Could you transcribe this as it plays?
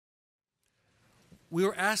we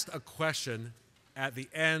were asked a question at the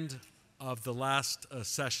end of the last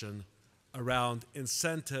session around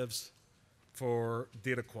incentives for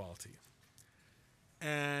data quality.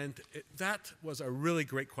 And that was a really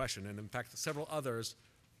great question. And in fact, several others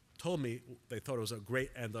told me they thought it was a great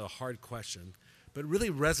and a hard question. But it really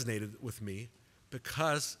resonated with me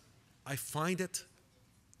because I find it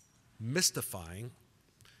mystifying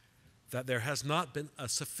that there has not been a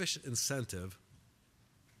sufficient incentive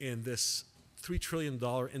in this $3 trillion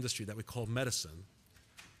industry that we call medicine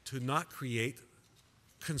to not create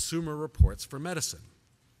consumer reports for medicine.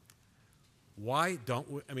 Why don't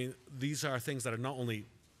we, I mean, these are things that are not only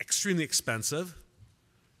extremely expensive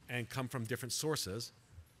and come from different sources,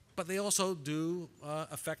 but they also do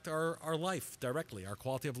affect our life directly, our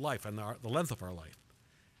quality of life and the length of our life.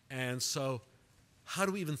 And so how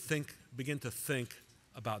do we even begin to think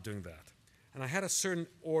about doing that? And I had a certain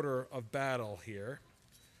order of battle here,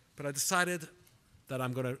 but I decided that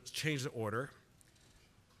I'm going to change the order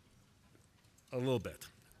a little bit.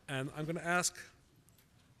 And I'm going to ask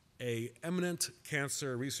an eminent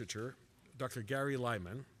cancer researcher, Dr. Gary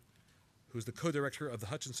Lyman, who's the co-director of the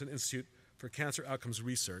Hutchinson Institute for Cancer Outcomes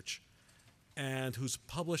Research, and who's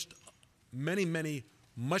published many, many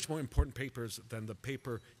much more important papers than the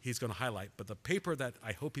paper he's going to highlight. But the paper that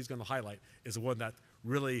I hope he's going to highlight is the one that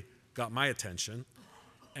really got my attention.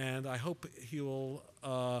 And I hope he will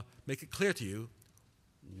make it clear to you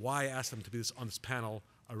why I asked him to be on this panel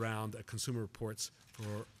around consumer reports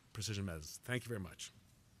for precision medicine. Thank you very much.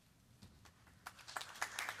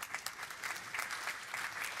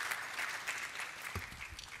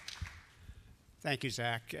 Thank you,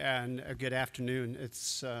 Zach, and good afternoon.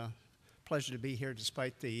 It's a pleasure to be here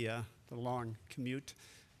despite the long commute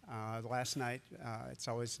last night. It's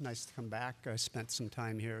always nice to come back. I spent some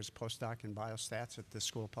time here as a postdoc in biostats at the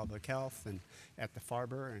School of Public Health and at the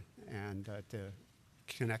Farber, and to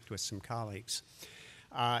connect with some colleagues.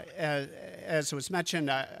 As was mentioned,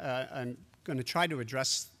 I'm going to try to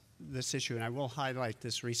address this issue, and I will highlight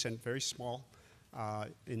this recent, very small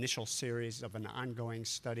initial series of an ongoing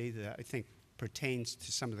study that I think pertains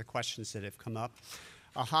to some of the questions that have come up.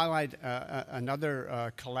 I'll highlight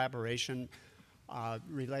another collaboration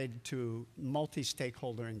related to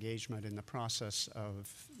multi-stakeholder engagement in the process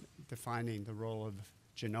of defining the role of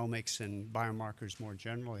genomics and biomarkers more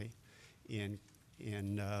generally in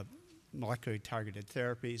molecularly targeted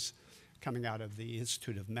therapies, coming out of the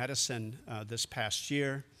Institute of Medicine this past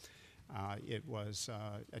year. It was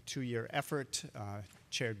a 2-year effort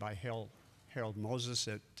chaired by Harold Moses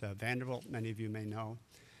at Vanderbilt, many of you may know.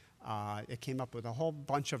 It came up with a whole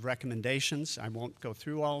bunch of recommendations. I won't go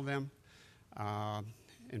through all of them.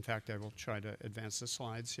 In fact, I will try to advance the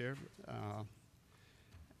slides here.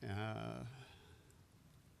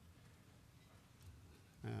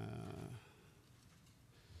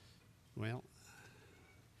 Well,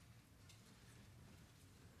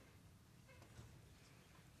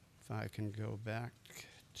 if I can go back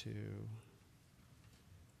to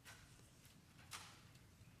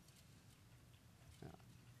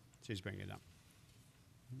she's bringing it up.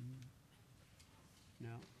 No.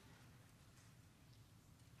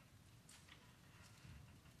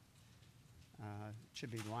 It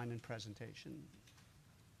should be Lyman presentation.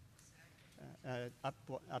 Up,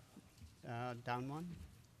 down one.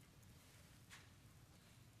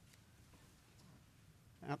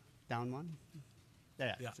 Up, down one.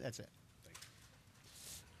 Yeah, that's it.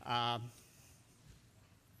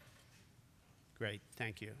 Great,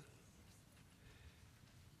 thank you.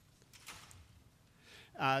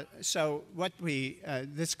 So what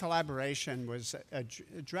this collaboration was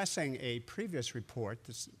addressing a previous report,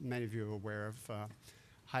 many of you are aware of,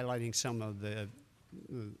 highlighting some of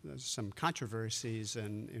some controversies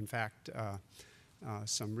and, in fact,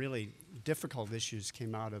 some really difficult issues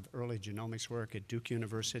came out of early genomics work at Duke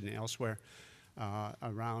University and elsewhere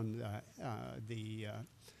around the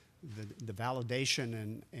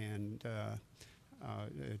validation and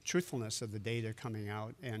truthfulness of the data coming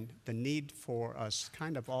out, and the need for us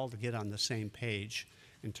kind of all to get on the same page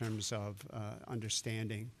in terms of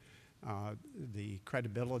understanding the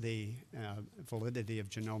credibility, validity of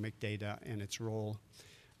genomic data and its role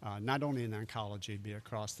not only in oncology but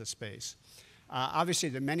across the space. Obviously,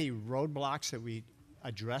 there are many roadblocks that we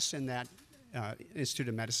address in that Institute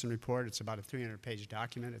of Medicine report. It's about a 300-page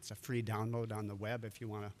document. It's a free download on the web if you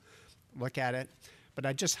want to look at it. But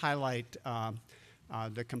I just highlight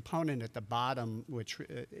the component at the bottom, which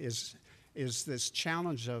is this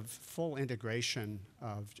challenge of full integration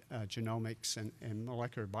of genomics and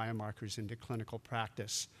molecular biomarkers into clinical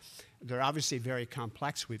practice. They're obviously very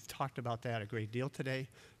complex. We've talked about that a great deal today.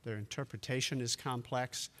 Their interpretation is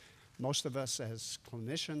complex. Most of us as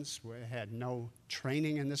clinicians had no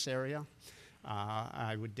training in this area.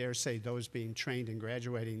 I would dare say those being trained and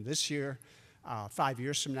graduating this year, 5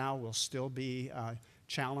 years from now, will still be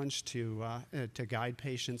challenged to guide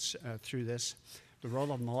patients through this. The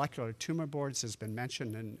role of molecular tumor boards has been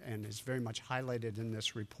mentioned and is very much highlighted in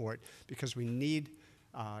this report because we need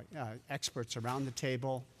experts around the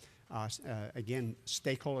table, again,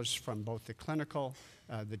 stakeholders from both the clinical,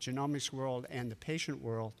 the genomics world, and the patient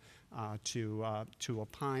world to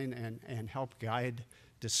opine and help guide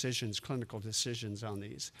decisions, clinical decisions on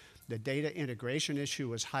these. The data integration issue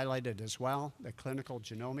was highlighted as well. The clinical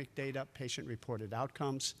genomic data, patient-reported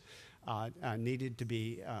outcomes needed to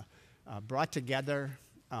be brought together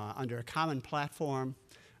under a common platform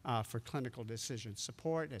for clinical decision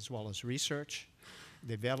support as well as research.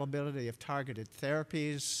 The availability of targeted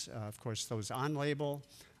therapies, of course, those on-label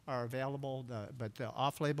are available, but the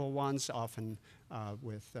off-label ones often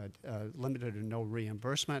with limited or no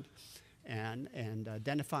reimbursement, and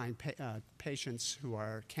identifying patients who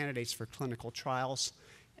are candidates for clinical trials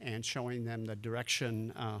and showing them the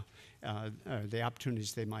direction, the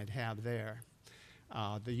opportunities they might have there.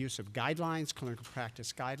 The use of guidelines, clinical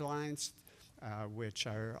practice guidelines, which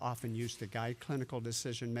are often used to guide clinical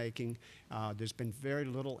decision making. There's been very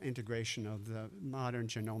little integration of the modern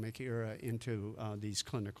genomic era into these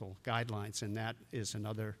clinical guidelines, and that is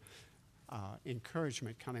another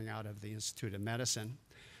encouragement coming out of the Institute of Medicine.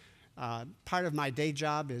 Part of my day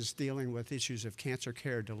job is dealing with issues of cancer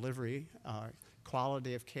care delivery,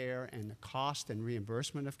 quality of care, and the cost and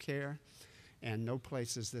reimbursement of care. And no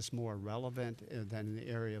place is this more relevant than in the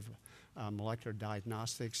area of molecular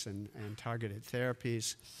diagnostics and targeted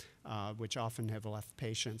therapies, which often have left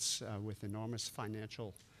patients with enormous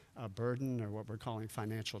financial burden, or what we're calling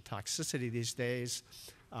financial toxicity these days,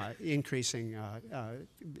 increasing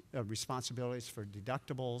responsibilities for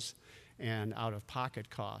deductibles and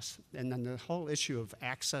out-of-pocket costs. And then the whole issue of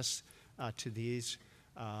access to these,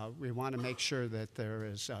 we want to make sure that there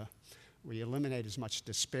is we eliminate as much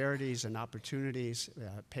disparities and opportunities.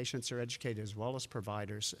 Patients are educated as well as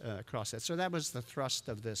providers across that. So that was the thrust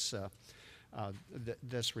of this,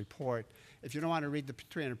 this report. If you don't want to read the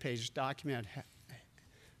 300-page document,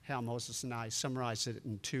 Hal Moses and I summarized it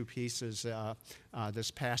in two pieces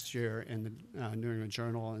this past year in the New England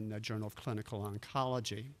Journal and the Journal of Clinical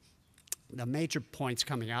Oncology. The major points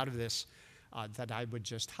coming out of this that I would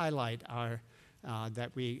just highlight are that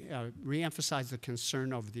we reemphasize the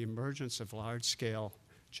concern over the emergence of large-scale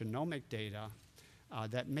genomic data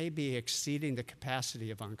that may be exceeding the capacity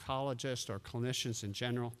of oncologists or clinicians in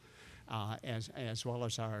general, as well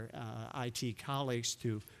as our IT colleagues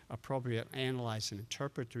to appropriately analyze and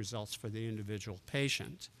interpret the results for the individual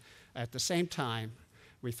patient. At the same time,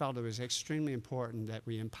 we felt it was extremely important that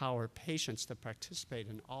we empower patients to participate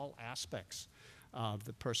in all aspects of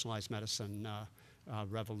the personalized medicine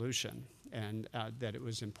revolution, and that it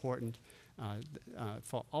was important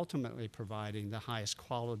for ultimately providing the highest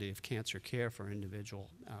quality of cancer care for individual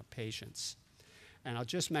patients. And I'll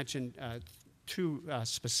just mention two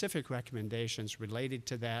specific recommendations related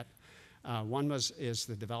to that. One is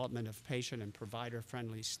the development of patient and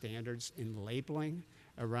provider-friendly standards in labeling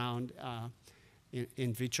around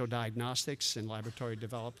in vitro diagnostics and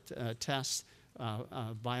laboratory-developed tests,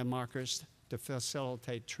 biomarkers, to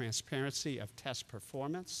facilitate transparency of test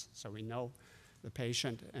performance, so we know the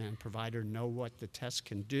patient and provider know what the test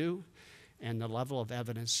can do, and the level of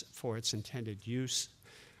evidence for its intended use.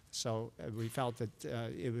 So we felt that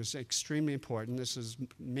it was extremely important. This is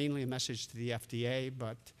mainly a message to the FDA,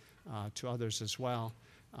 but to others as well,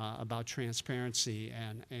 about transparency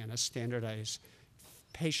and a standardized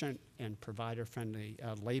patient and provider-friendly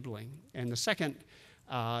labeling. And the second,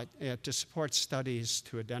 to support studies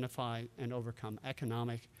to identify and overcome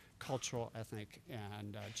economic, cultural, ethnic,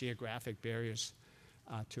 and geographic barriers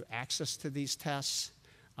to access to these tests,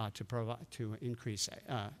 to increase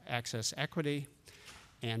access equity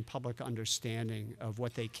and public understanding of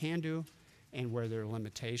what they can do and where their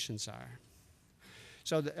limitations are.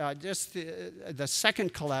 So the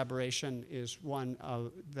second collaboration is one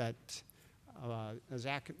that, as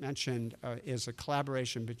Zach mentioned, is a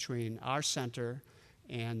collaboration between our center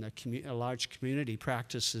and the large community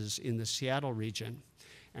practices in the Seattle region.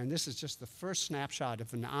 And this is just the first snapshot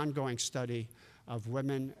of an ongoing study of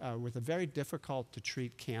women with a very difficult to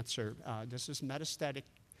treat cancer. This is metastatic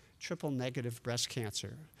triple-negative breast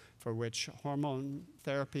cancer, for which hormone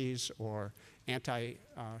therapies or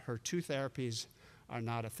anti-HER2 therapies are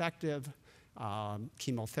not effective.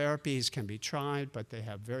 Chemotherapies can be tried, but they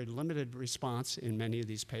have very limited response in many of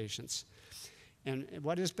these patients. And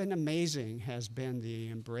what has been amazing has been the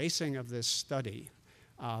embracing of this study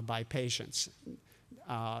by patients.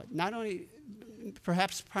 Not only,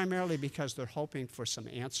 perhaps primarily because they're hoping for some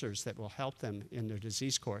answers that will help them in their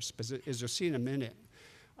disease course, but as you'll see in a minute,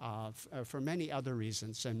 for many other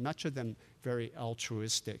reasons, and much of them very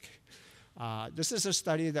altruistic. This is a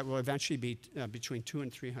study that will eventually be between 200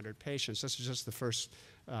 and 300 patients. This is just the first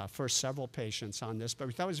several patients on this, but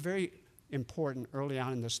we thought it was very important early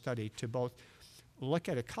on in the study to both look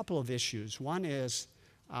at a couple of issues. One is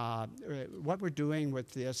what we're doing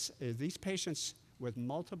with this is these patients with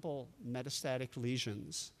multiple metastatic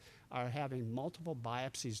lesions are having multiple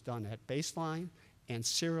biopsies done at baseline and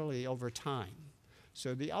serially over time.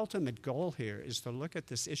 So the ultimate goal here is to look at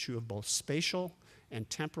this issue of both spatial and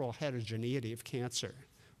temporal heterogeneity of cancer.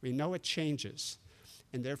 We know it changes,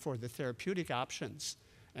 and therefore the therapeutic options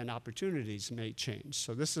and opportunities may change.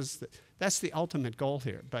 So that's the ultimate goal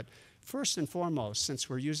here. But first and foremost, since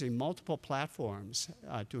we're using multiple platforms,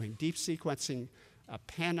 doing deep sequencing,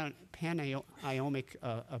 panomic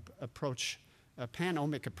approach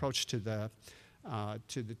to the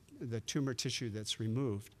tumor tissue that's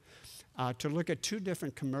removed, to look at two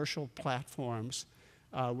different commercial platforms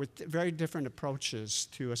with very different approaches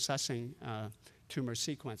to assessing tumor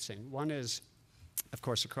sequencing. One is, of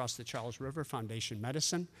course, across the Charles River Foundation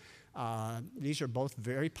Medicine. These are both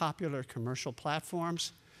very popular commercial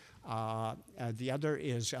platforms. The other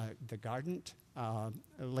is the Guardant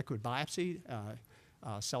liquid biopsy,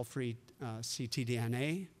 cell-free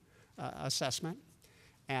ctDNA assessment.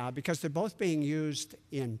 Because they're both being used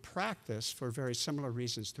in practice for very similar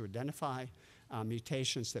reasons to identify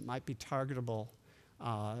mutations that might be targetable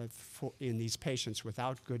in these patients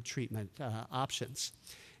without good treatment options.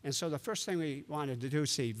 And so the first thing we wanted to do is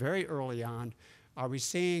see very early on, are we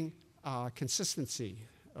seeing consistency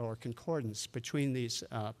or concordance between these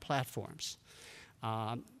platforms?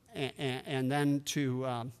 And then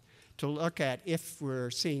to look at if we're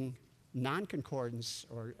seeing non-concordance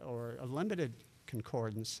or a limited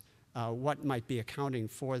concordance, what might be accounting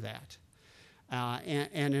for that.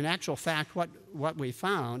 And in actual fact, what we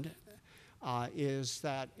found is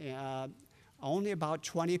that only about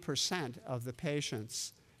 20% of the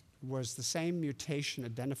patients was the same mutation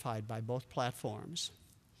identified by both platforms.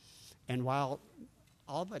 And while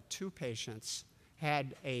all but 2 patients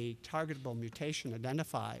had a targetable mutation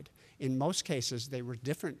identified, in most cases they were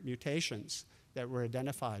different mutations that were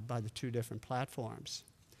identified by the 2 different platforms.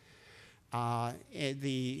 And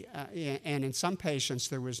in some patients,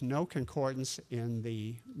 there was no concordance in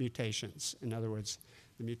the mutations. In other words,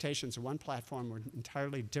 the mutations in one platform were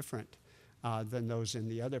entirely different than those in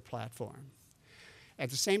the other platform. At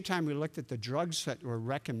the same time, we looked at the drugs that were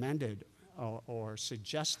recommended or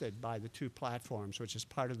suggested by the 2 platforms, which is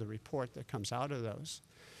part of the report that comes out of those.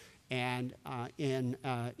 And in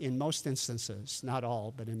most instances, not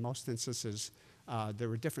all, but in most instances, there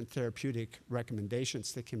were different therapeutic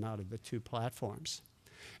recommendations that came out of the 2 platforms.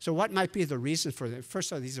 So what might be the reason for that?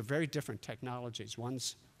 First of all, these are very different technologies.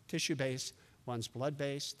 One's tissue-based, one's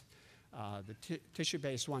blood-based. The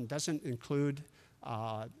tissue-based one doesn't include,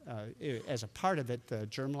 as a part of it, the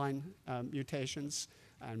germline mutations.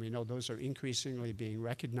 And we know those are increasingly being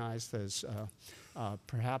recognized as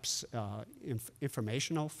perhaps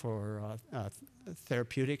informational for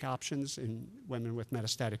therapeutic options in women with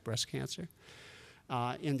metastatic breast cancer.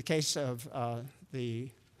 In the case of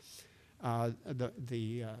the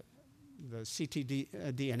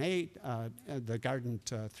ctDNA, the Guardant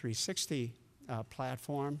 360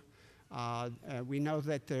 platform, we know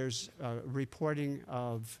that there's reporting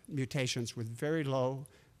of mutations with very low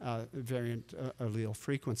variant allele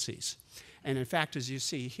frequencies. And in fact, as you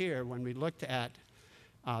see here, when we looked at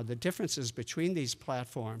the differences between these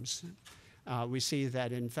platforms, we see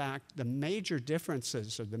that in fact the major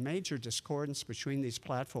differences or the major discordance between these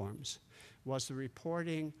platforms was the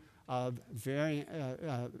reporting of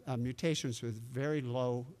mutations with very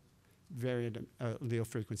low variant allele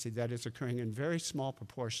frequency that is occurring in very small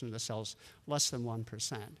proportion of the cells, less than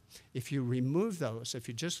 1%. If you remove those, if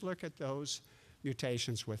you just look at those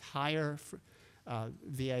mutations with higher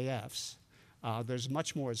VAFs, there's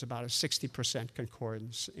much more. It's about a 60%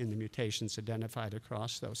 concordance in the mutations identified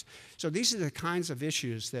across those. So these are the kinds of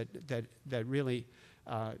issues that really,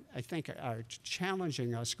 I think, are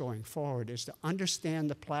challenging us going forward, is to understand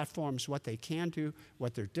the platforms, what they can do,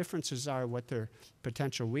 what their differences are, what their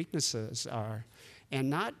potential weaknesses are, and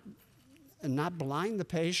not blind the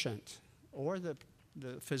patient or the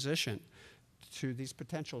physician to these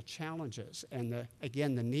potential challenges. And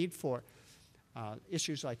again, the need for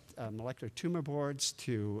issues like molecular tumor boards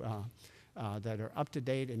that are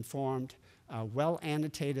up-to-date, informed,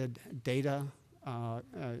 well-annotated data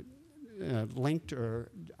linked or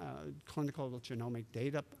clinical genomic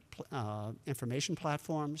data information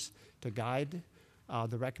platforms to guide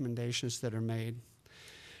the recommendations that are made.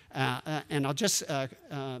 And I'll just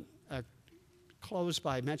close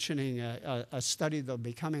by mentioning a study that will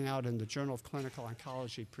be coming out in the Journal of Clinical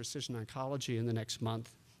Oncology, Precision Oncology, in the next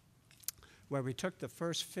month, where we took the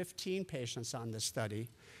first 15 patients on this study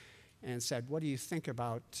and said, what do you think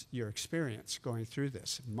about your experience going through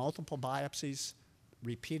this? Multiple biopsies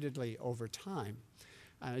repeatedly over time.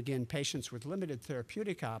 Again, patients with limited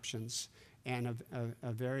therapeutic options and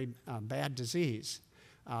a very bad disease.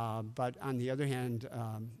 But on the other hand,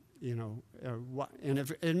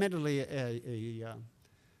 admittedly a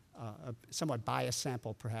somewhat biased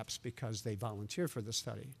sample perhaps because they volunteered for the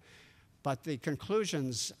study. But the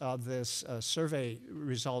conclusions of this survey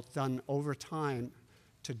result done over time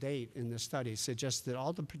to date in the study suggest that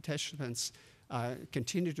all the participants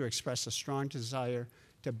continue to express a strong desire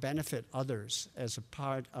to benefit others as a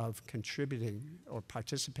part of contributing or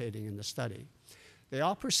participating in the study. They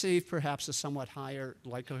all perceive perhaps a somewhat higher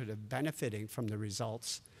likelihood of benefiting from the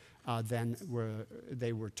results than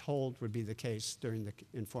they were told would be the case during the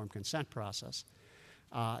informed consent process.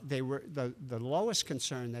 The lowest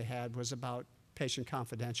concern they had was about patient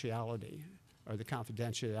confidentiality or the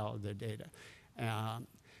confidentiality of their data.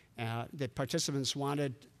 The participants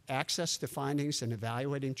wanted access to findings and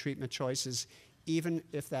evaluating treatment choices, even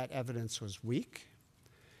if that evidence was weak,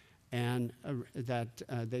 and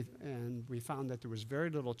we found that there was very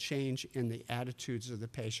little change in the attitudes of the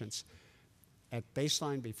patients at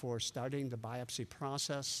baseline before starting the biopsy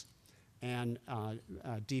process and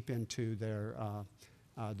deep into their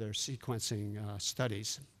sequencing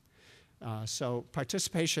studies. So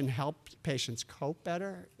participation helped patients cope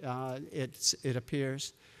better, it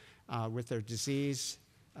appears, with their disease,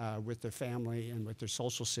 with their family, and with their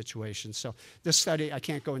social situation. So this study, I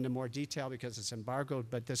can't go into more detail because it's embargoed,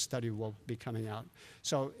 but this study will be coming out.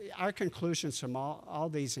 So our conclusions from all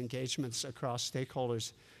these engagements across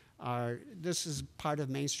stakeholders are, this is part of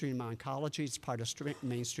mainstream oncology, it's part of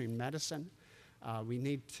mainstream medicine. We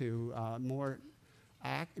need to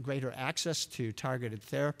greater access to targeted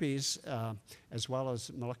therapies as well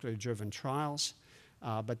as molecular-driven trials.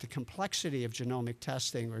 But the complexity of genomic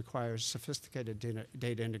testing requires sophisticated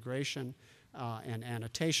data integration and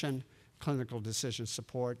annotation, clinical decision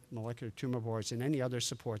support, molecular tumor boards, and any other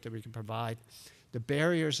support that we can provide. The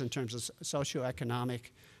barriers in terms of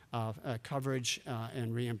socioeconomic coverage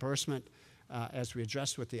and reimbursement, as we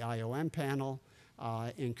addressed with the IOM panel,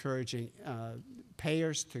 encouraging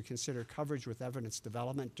payers to consider coverage with evidence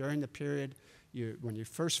development during the period when you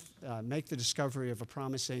first make the discovery of a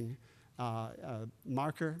promising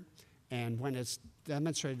marker, and when it's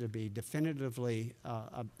demonstrated to be definitively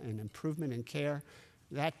an improvement in care.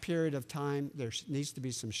 That period of time, there needs to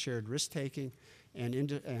be some shared risk-taking,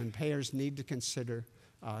 and payers need to consider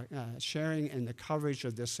sharing in the coverage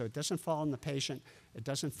of this so it doesn't fall on the patient, it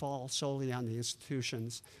doesn't fall solely on the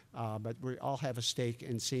institutions, but we all have a stake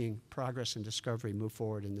in seeing progress and discovery move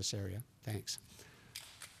forward in this area. Thanks.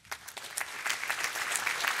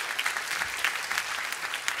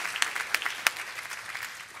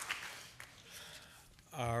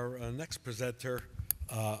 Our next presenter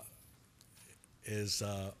is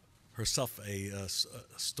herself a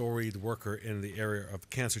storied worker in the area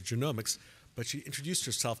of cancer genomics, but she introduced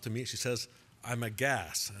herself to me. She says, I'm a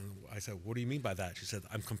gas. And I said, what do you mean by that? She said,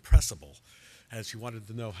 I'm compressible. And she wanted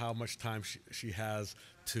to know how much time she has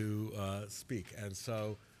to speak. And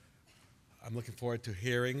so I'm looking forward to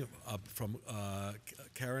hearing from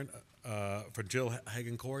Karen, from Jill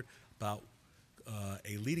Hagenkord, about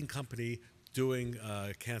a leading company doing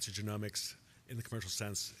cancer genomics in the commercial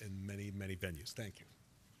sense in many, many venues. Thank you.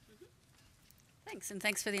 Thanks, and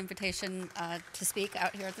thanks for the invitation to speak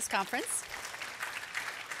out here at this conference.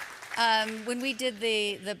 When we did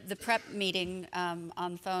the prep meeting on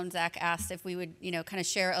the phone, Zach asked if we would, kind of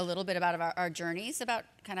share a little bit about our journeys, about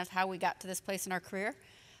kind of how we got to this place in our career.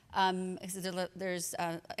 There's,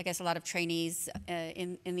 I guess, a lot of trainees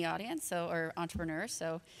in the audience, or entrepreneurs.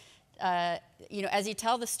 So, as you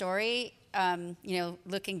tell the story,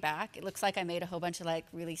 looking back, it looks like I made a whole bunch of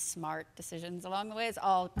really smart decisions along the way. It's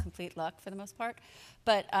all complete luck for the most part.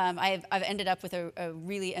 But I've ended up with a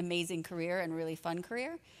really amazing career and really fun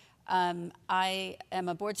career. I am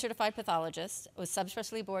a board-certified pathologist with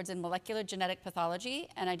subspecialty boards in molecular genetic pathology,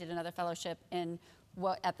 and I did another fellowship in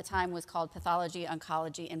what at the time was called pathology,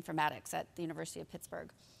 oncology, informatics at the University of Pittsburgh.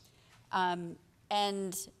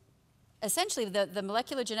 And essentially, the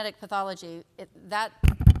molecular genetic pathology, that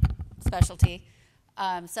specialty,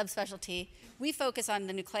 subspecialty, we focus on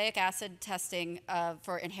the nucleic acid testing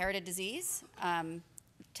for inherited disease,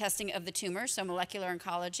 testing of the tumor, so molecular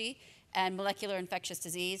oncology, and molecular infectious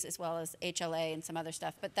disease, as well as HLA and some other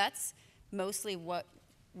stuff. But that's mostly what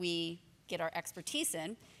we get our expertise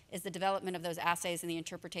in, is the development of those assays and the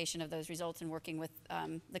interpretation of those results and working with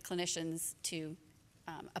the clinicians to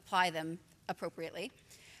apply them appropriately.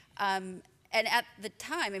 And at the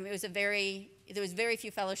time, I mean, there was very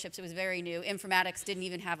few fellowships. It was very new. Informatics didn't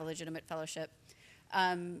even have a legitimate fellowship.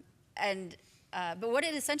 But what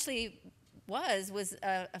it essentially was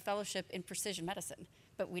a fellowship in precision medicine,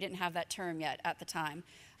 but we didn't have that term yet at the time.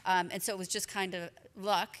 And so it was just kind of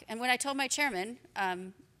luck. And when I told my chairman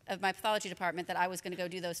of my pathology department that I was going to go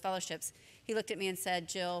do those fellowships, he looked at me and said,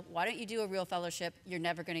 "Jill, why don't you do a real fellowship? You're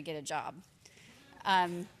never going to get a job."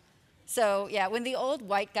 So yeah, when the old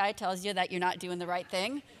white guy tells you that you're not doing the right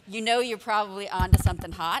thing, you know you're probably onto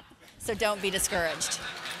something hot, so don't be discouraged.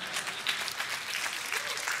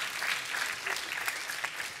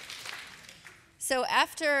 So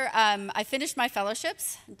after I finished my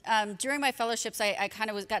fellowships, during my fellowships, I kind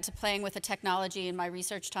of got to playing with the technology in my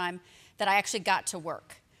research time that I actually got to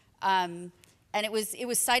work. And it was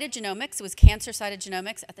cytogenomics. It was cancer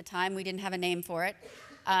cytogenomics. At the time, we didn't have a name for it.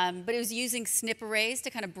 But it was using SNP arrays to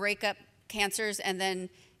kind of break up cancers and then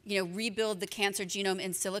rebuild the cancer genome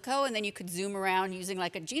in silico. And then you could zoom around using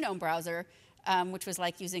like a genome browser, which was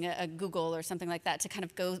like using a Google or something like that to kind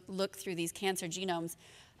of go look through these cancer genomes.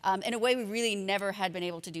 In a way we really never had been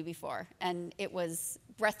able to do before. And it was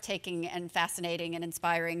breathtaking and fascinating and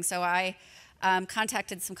inspiring. So I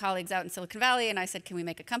contacted some colleagues out in Silicon Valley, and I said, can we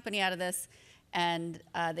make a company out of this? And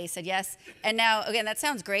they said yes. And now, again, that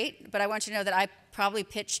sounds great, but I want you to know that I probably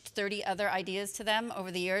pitched 30 other ideas to them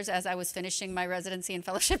over the years as I was finishing my residency and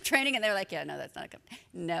fellowship training, and they were like, yeah, no, that's not a company.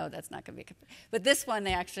 No, that's not going to be a company. But this one,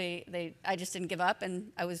 I just didn't give up,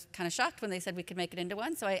 and I was kind of shocked when they said we could make it into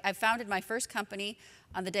one. So I founded my first company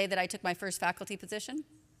on the day that I took my first faculty position.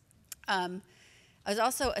 I was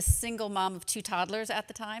also a single mom of 2 toddlers at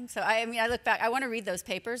the time. So I look back, I want to read those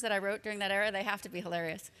papers that I wrote during that era. They have to be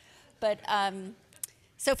hilarious. But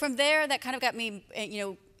so from there, that kind of got me,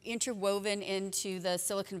 interwoven into the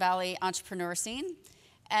Silicon Valley entrepreneur scene.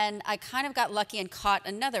 And I kind of got lucky and caught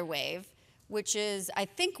another wave, which is, I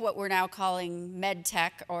think, what we're now calling med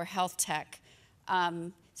tech or health tech.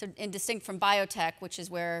 So in distinct from biotech, which is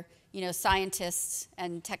where, scientists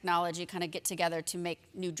and technology kind of get together to make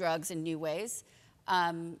new drugs in new ways.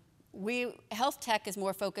 Health tech is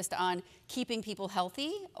more focused on keeping people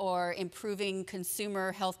healthy or improving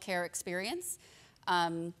consumer healthcare experience,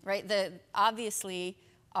 right? Obviously,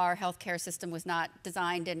 our healthcare system was not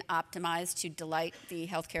designed and optimized to delight the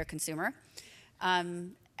healthcare consumer.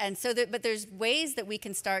 And so, but there's ways that we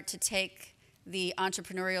can start to take the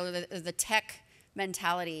entrepreneurial, the tech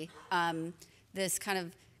mentality, this kind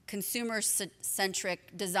of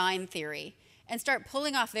consumer-centric design theory, and start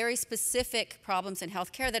pulling off very specific problems in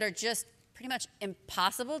healthcare that are just pretty much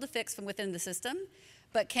impossible to fix from within the system,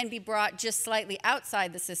 but can be brought just slightly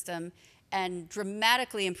outside the system and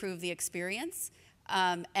dramatically improve the experience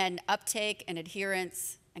and uptake and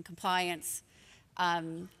adherence and compliance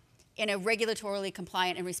in a regulatorily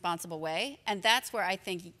compliant and responsible way. And that's where I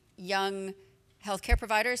think young healthcare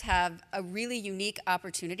providers have a really unique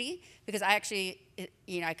opportunity, because I actually,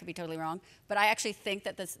 I could be totally wrong, but I actually think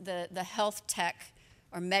that the health tech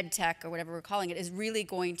or med tech or whatever we're calling it is really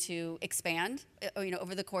going to expand,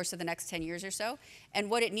 over the course of the next 10 years or so. And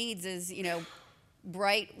what it needs is,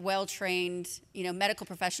 bright, well-trained, medical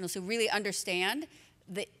professionals who really understand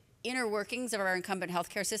the inner workings of our incumbent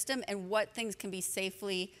healthcare system and what things can be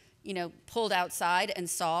safely, pulled outside and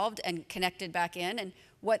solved and connected back in, and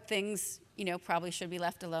what things, probably should be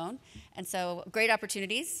left alone. And so, great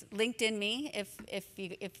opportunities. LinkedIn me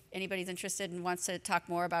if anybody's interested and wants to talk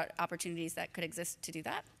more about opportunities that could exist to do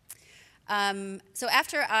that. So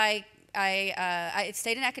after I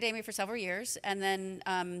stayed in academia for several years, and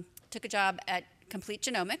then took a job at Complete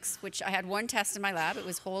Genomics, which I had one test in my lab. It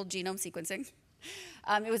was whole genome sequencing.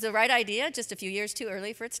 It was the right idea, just a few years too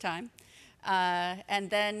early for its time. And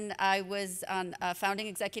then I was on a founding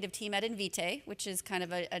executive team at Invitae, which is kind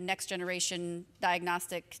of a next generation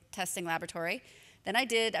diagnostic testing laboratory. Then I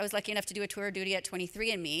was lucky enough to do a tour of duty at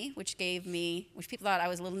 23andMe, which people thought I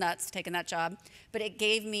was a little nuts taking that job, but it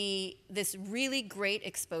gave me this really great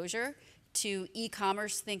exposure to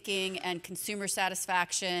e-commerce thinking and consumer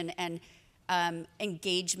satisfaction and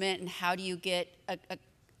engagement, and how do you get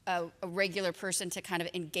a regular person to kind of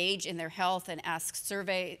engage in their health and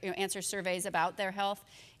answer surveys about their health.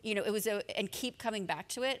 It was and keep coming back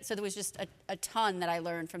to it. So there was just a ton that I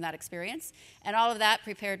learned from that experience. And all of that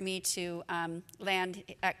prepared me to land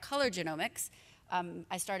at Color Genomics.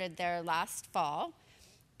 I started there last fall.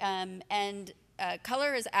 And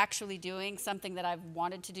Color is actually doing something that I've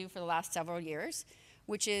wanted to do for the last several years,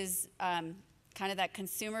 which is kind of that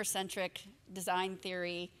consumer-centric design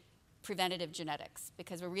theory, preventative genetics,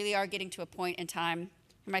 because we really are getting to a point in time.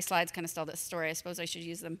 My slides kind of tell this story. I suppose I should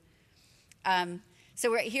use them.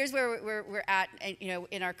 So here's where we're at,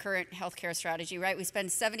 in our current healthcare strategy, right? We spend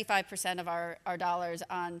 75% of our dollars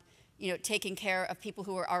on, taking care of people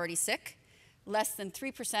who are already sick. Less than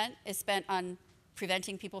 3% is spent on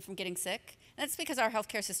preventing people from getting sick. And that's because our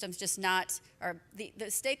healthcare system's just not, or the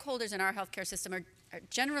stakeholders in our healthcare system are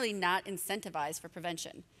generally not incentivized for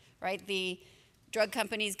prevention, right? The drug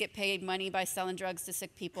companies get paid money by selling drugs to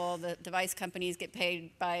sick people. The device companies get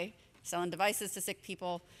paid by selling devices to sick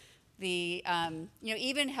people. The,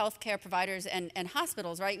 even healthcare providers and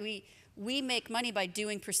hospitals, right? We make money by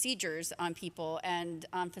doing procedures on people and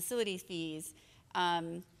on facility fees.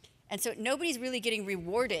 And so nobody's really getting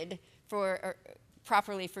rewarded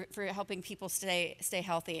properly for helping people stay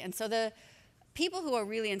healthy. And so the people who are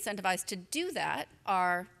really incentivized to do that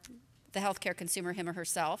are the healthcare consumer, him or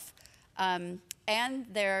herself, and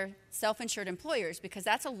their self-insured employers, because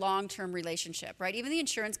that's a long-term relationship, right? Even the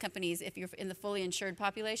insurance companies, if you're in the fully insured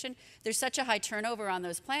population, there's such a high turnover on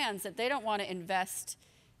those plans that they don't want to invest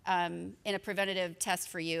in a preventative test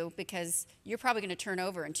for you, because you're probably going to turn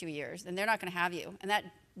over in 2 years, and they're not going to have you. And that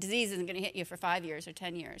disease isn't going to hit you for 5 years or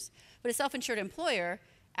 10 years. But a self-insured employer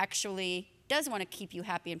actually does want to keep you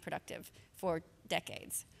happy and productive for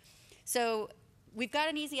decades. So we've got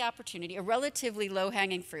an easy opportunity, a relatively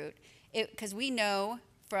low-hanging fruit, because we know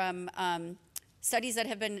from studies that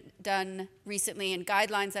have been done recently and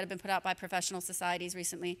guidelines that have been put out by professional societies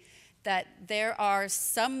recently, that there are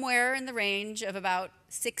somewhere in the range of about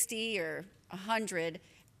 60 or 100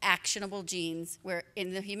 actionable genes where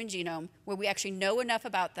in the human genome where we actually know enough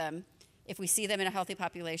about them. If we see them in a healthy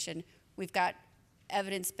population, we've got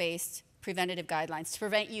evidence-based preventative guidelines to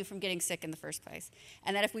prevent you from getting sick in the first place.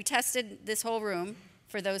 And that if we tested this whole room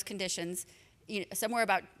for those conditions, somewhere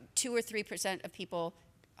about 2 or 3% of people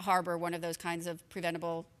harbor one of those kinds of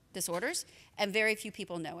preventable disorders, and very few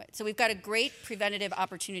people know it. So we've got a great preventative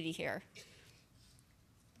opportunity here.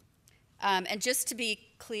 And just to be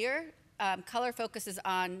clear, color focuses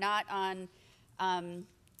not on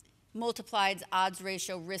multiplied odds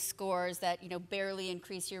ratio risk scores that barely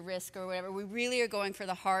increase your risk or whatever. We really are going for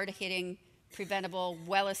the hard-hitting, preventable,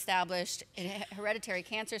 well-established hereditary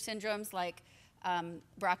cancer syndromes like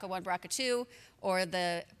BRCA1, BRCA2, or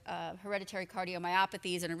the hereditary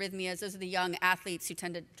cardiomyopathies and arrhythmias. Those are the young athletes who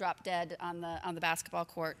tend to drop dead on the basketball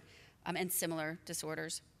court, and similar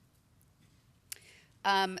disorders.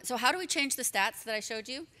 So how do we change the stats that I showed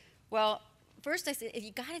you? Well, first I said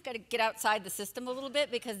you gotta get outside the system a little bit,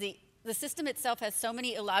 because the system itself has so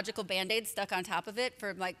many illogical Band-Aids stuck on top of it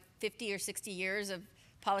for like 50 or 60 years of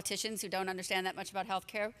politicians who don't understand that much about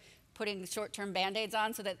healthcare putting short-term Band-Aids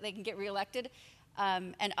on so that they can get reelected,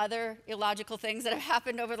 and other illogical things that have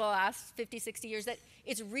happened over the last 50, 60 years, that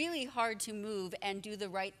it's really hard to move and do the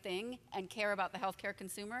right thing and care about the healthcare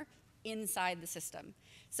consumer inside the system.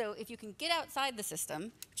 So if you can get outside the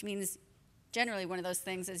system, which means generally one of those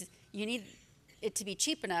things is you need it to be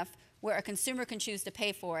cheap enough where a consumer can choose to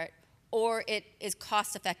pay for it, or it is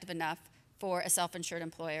cost-effective enough for a self-insured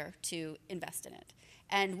employer to invest in it.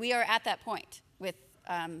 And we are at that point with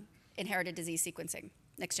inherited disease sequencing,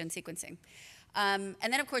 next-gen sequencing. And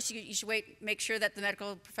then, of course, you should make sure that the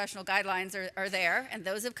medical professional guidelines are there, and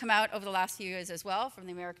those have come out over the last few years as well from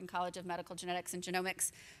the American College of Medical Genetics and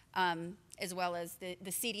Genomics, as well as the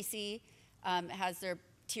CDC has their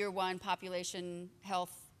Tier 1 population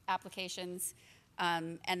health applications,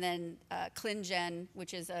 and then ClinGen,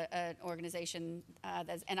 which is an organization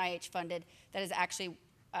that's NIH funded, that is actually,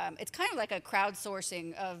 it's kind of like a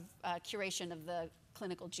crowdsourcing of curation of the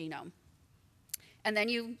clinical genome. And then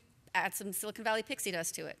you add some Silicon Valley pixie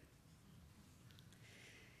dust to it.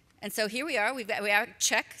 And so here we are. We are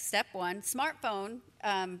check step one. Smartphone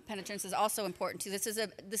penetrance is also important too. This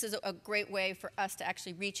is a great way for us to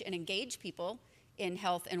actually reach and engage people in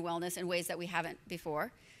health and wellness in ways that we haven't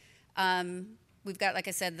before. We've got, like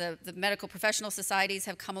I said, the medical professional societies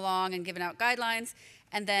have come along and given out guidelines.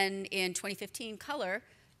 And then in 2015, Color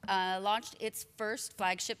launched its first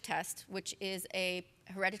flagship test, which is a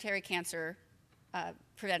hereditary cancer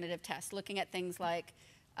preventative test, looking at things like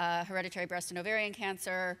hereditary breast and ovarian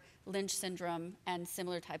cancer, Lynch syndrome, and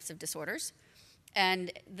similar types of disorders.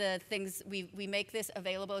 And the things we make this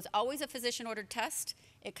available. It's always a physician-ordered test.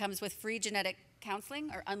 It comes with free genetic counseling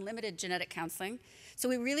or unlimited genetic counseling. So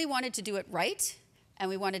we really wanted to do it right and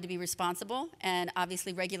we wanted to be responsible and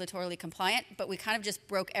obviously regulatorily compliant, but we kind of just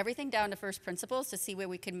broke everything down to first principles to see where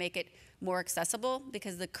we could make it more accessible,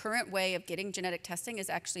 because the current way of getting genetic testing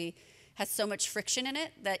has so much friction in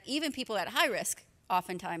it that even people at high risk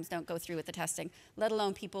oftentimes don't go through with the testing, let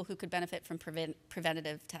alone people who could benefit from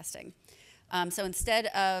preventative testing. So instead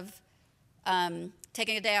of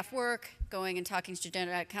taking a day off work, going and talking to a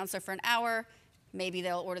genetic counselor for an hour, maybe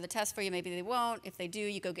they'll order the test for you, maybe they won't. If they do,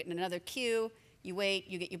 you go get in another queue, you wait,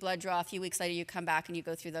 you get your blood draw, a few weeks later you come back and you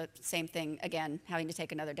go through the same thing again, having to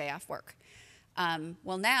take another day off work.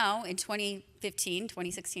 Well, now in 2015,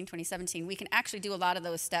 2016, 2017, we can actually do a lot of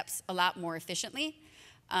those steps a lot more efficiently.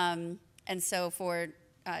 And so for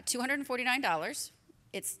 $249,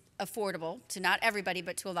 it's affordable to not everybody,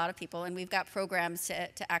 but to a lot of people. And we've got programs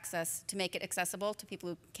to make it accessible to people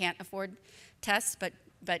who can't afford tests,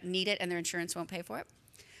 but need it and their insurance won't pay for it.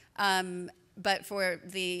 But for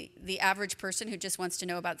the average person who just wants to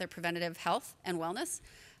know about their preventative health and wellness,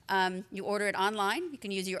 you order it online. You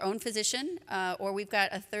can use your own physician, or we've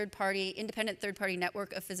got a independent third-party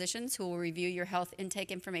network of physicians who will review your health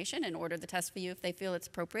intake information and order the test for you if they feel it's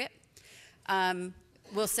appropriate.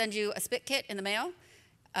 We'll send you a spit kit in the mail.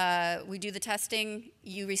 We do the testing.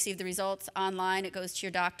 You receive the results online. It goes to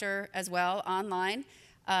your doctor as well online.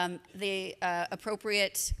 The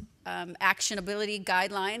appropriate actionability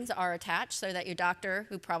guidelines are attached so that your doctor,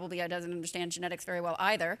 who probably doesn't understand genetics very well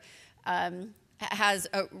either, has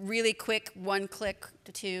a really quick one-click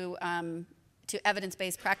to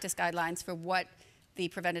evidence-based practice guidelines for what the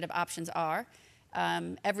preventative options are.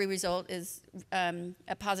 Every result is,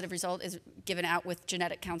 a positive result is given out with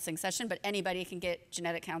genetic counseling session, but anybody can get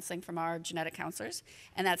genetic counseling from our genetic counselors,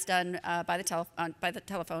 and that's done by the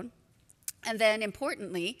telephone. And then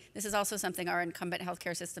importantly, this is also something our incumbent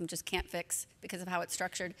healthcare system just can't fix because of how it's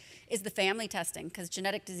structured, is the family testing, because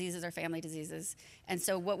genetic diseases are family diseases. And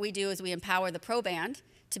so what we do is we empower the proband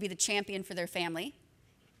to be the champion for their family.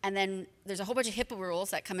 And then there's a whole bunch of HIPAA rules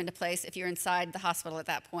that come into place if you're inside the hospital at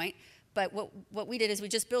that point. But what we did is we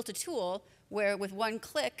just built a tool where with one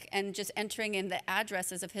click and just entering in the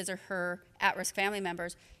addresses of his or her at-risk family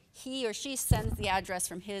members, he or she sends the address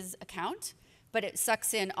from his account, but it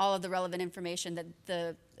sucks in all of the relevant information that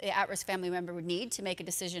the at-risk family member would need to make a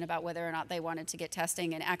decision about whether or not they wanted to get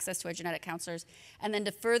testing and access to our genetic counselors. And then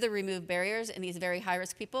to further remove barriers in these very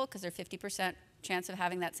high-risk people, because they're 50% chance of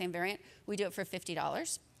having that same variant, we do it for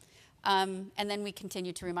 $50. And then we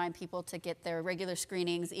continue to remind people to get their regular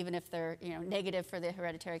screenings, even if they're negative for the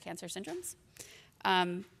hereditary cancer syndromes,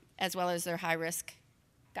 as well as their high-risk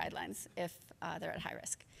guidelines if they're at high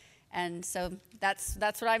risk. And so that's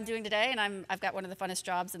what I'm doing today, and I've got one of the funnest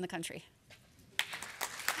jobs in the country.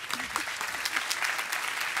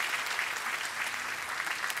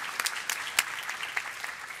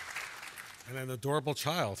 And an adorable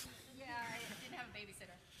child. Yeah, I didn't have a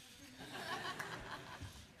babysitter.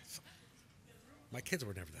 My kids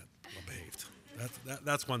were never that well behaved.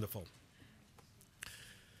 That's wonderful.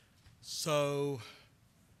 So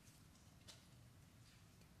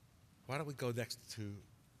why don't we go next to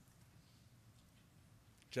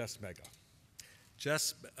Jess Mega.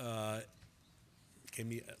 Jess gave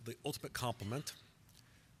me the ultimate compliment.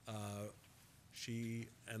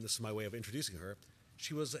 And this is my way of introducing her,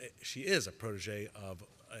 she is a protege of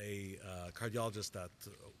a cardiologist at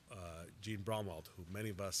Gene Bromwald, who many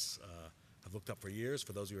of us have looked up for years.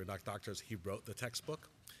 For those of you who are not doctors, he wrote the textbook.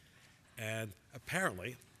 And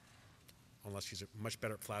apparently, unless she's much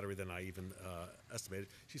better at flattery than I even estimated,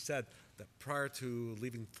 she said that prior to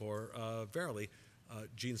leaving for Verily,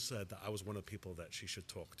 Gene said that I was one of the people that she should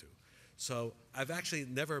talk to. So I've actually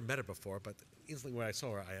never met her before, but instantly when I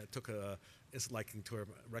saw her, I took a instant liking to her,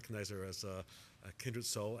 recognized her as a kindred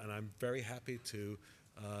soul, and I'm very happy to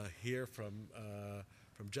hear from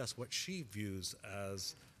Jess what she views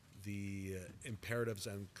as the imperatives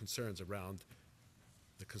and concerns around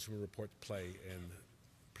the Consumer Report play in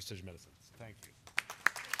precision medicine. Thank you.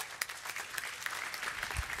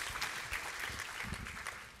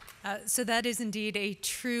 So that is indeed a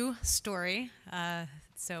true story.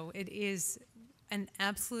 So it is an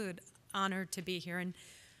absolute honor to be here. And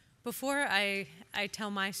before I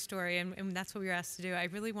tell my story, and that's what we were asked to do, I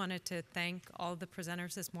really wanted to thank all the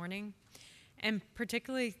presenters this morning, and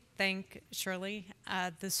particularly thank Shirley.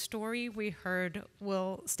 The story we heard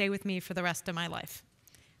will stay with me for the rest of my life.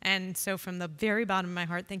 And so from the very bottom of my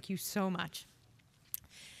heart, thank you so much.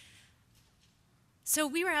 So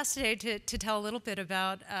we were asked today to tell a little bit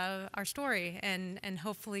about our story and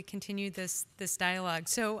hopefully continue this dialogue.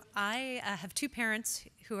 So I have two parents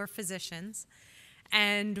who are physicians,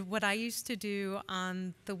 and what I used to do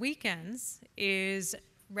on the weekends is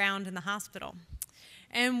round in the hospital.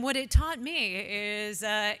 And what it taught me is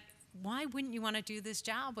why wouldn't you want to do this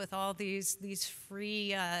job with all these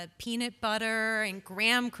free peanut butter and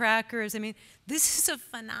graham crackers? I mean, this is a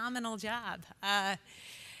phenomenal job.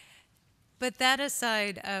 But that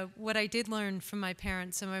aside, what I did learn from my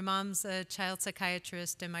parents, so my mom's a child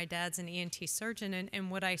psychiatrist and my dad's an ENT surgeon, and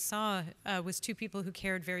what I saw was two people who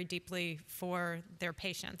cared very deeply for their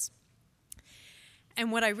patients. And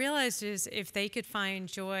what I realized is if they could find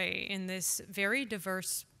joy in this very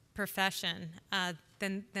diverse profession,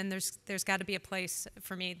 then there's got to be a place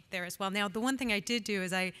for me there as well. Now, the one thing I did do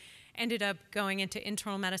is I ended up going into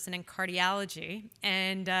internal medicine and cardiology.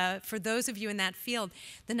 And for those of you in that field,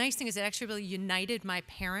 the nice thing is it actually really united my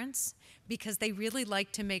parents because they really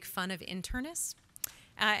like to make fun of internists.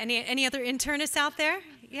 Any other internists out there?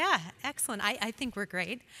 Yeah, excellent. I think we're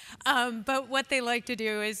great. But what they like to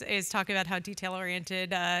do is talk about how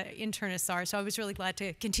detail-oriented internists are. So I was really glad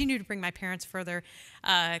to continue to bring my parents further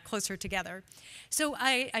closer together. So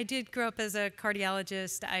I did grow up as a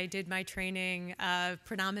cardiologist. I did my training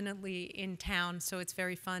predominantly in town, so it's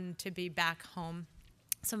very fun to be back home.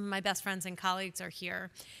 Some of my best friends and colleagues are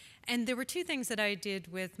here. And there were two things that I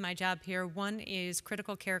did with my job here. One is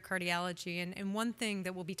critical care cardiology, and one thing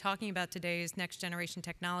that we'll be talking about today is next generation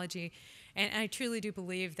technology. And I truly do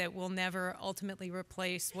believe that we'll never ultimately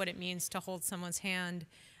replace what it means to hold someone's hand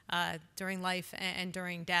during life and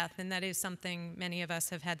during death, and that is something many of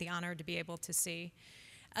us have had the honor to be able to see.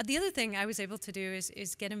 The other thing I was able to do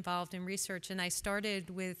is get involved in research, and I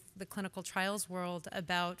started with the clinical trials world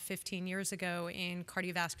about 15 years ago in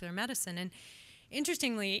cardiovascular medicine. And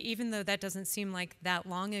interestingly, even though that doesn't seem like that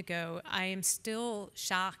long ago, I am still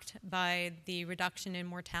shocked by the reduction in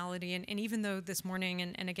mortality. And even though this morning,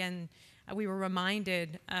 and again, we were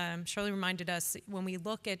reminded, Shirley reminded us, when we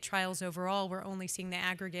look at trials overall, we're only seeing the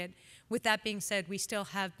aggregate. With that being said, we still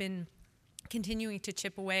have been continuing to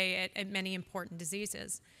chip away at many important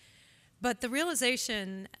diseases. But the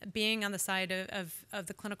realization, being on the side of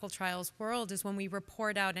the clinical trials world, is when we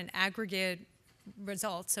report out an aggregate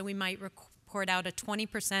result, so we might report out a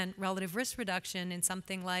 20% relative risk reduction in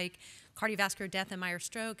something like cardiovascular death and Meyer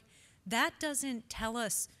stroke, that doesn't tell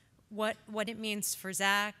us what it means for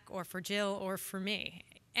Zach or for Jill or for me.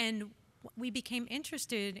 And we became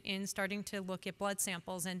interested in starting to look at blood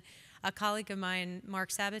samples. And a colleague of mine, Mark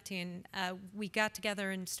Sabatine, we got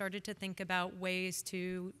together and started to think about ways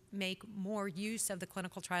to make more use of the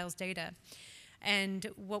clinical trials data. And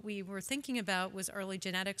what we were thinking about was early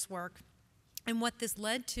genetics work. And what this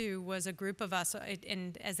led to was a group of us,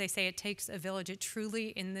 and as they say, it takes a village. It truly,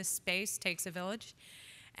 in this space, takes a village.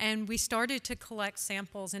 And we started to collect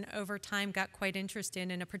samples, and over time got quite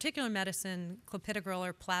interested in a particular medicine, clopidogrel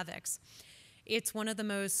or Plavix. It's one of the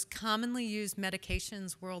most commonly used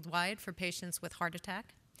medications worldwide for patients with heart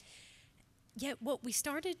attack. Yet what we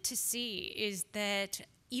started to see is that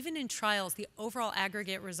even in trials, the overall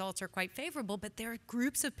aggregate results are quite favorable, but there are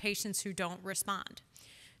groups of patients who don't respond.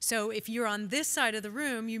 So if you're on this side of the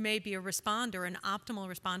room, you may be a responder, an optimal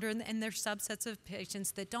responder, and there's subsets of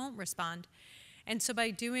patients that don't respond. And so by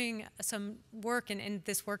doing some work, and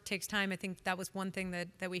this work takes time, I think that was one thing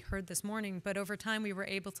that we heard this morning, but over time we were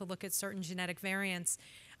able to look at certain genetic variants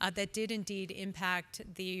that did indeed impact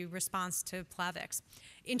the response to Plavix.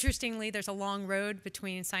 Interestingly, there's a long road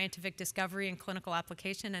between scientific discovery and clinical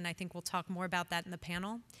application, and I think we'll talk more about that in the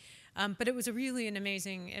panel. But it was really an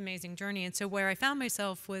amazing, amazing journey. And so where I found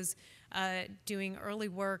myself was doing early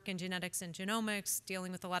work in genetics and genomics,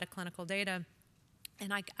 dealing with a lot of clinical data.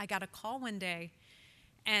 And I got a call one day,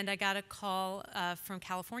 and I got a call from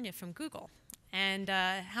California, from Google. And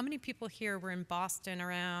how many people here were in Boston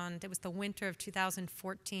around, it was the winter of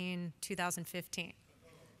 2014, 2015?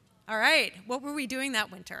 All right, what were we doing that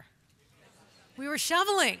winter? We were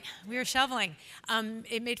shoveling. We were shoveling.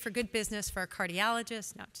 It made for good business for a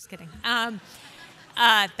cardiologist. No, just kidding. That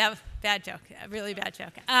was a bad joke, a really bad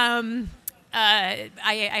joke. I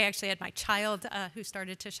actually had my child who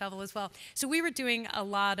started to shovel as well. So we were doing a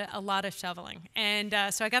lot of shoveling. And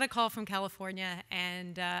so I got a call from California,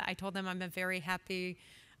 and I told them I'm a very happy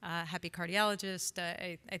cardiologist.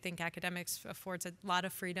 I think academics affords a lot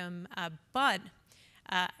of freedom, but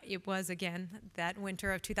it was, again, that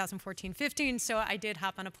winter of 2014-15, so I did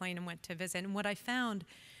hop on a plane and went to visit. And what I found,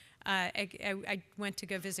 I went to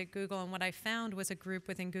go visit Google, and what I found was a group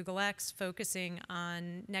within Google X focusing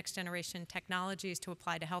on next-generation technologies to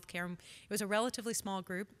apply to healthcare. It was a relatively small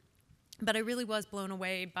group, but I really was blown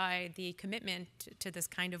away by the commitment to this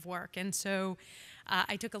kind of work. And so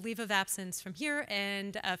I took a leave of absence from here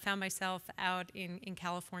and found myself out in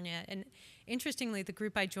California. And interestingly, the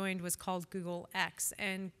group I joined was called Google X.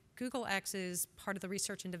 And Google X is part of the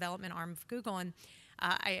research and development arm of Google. And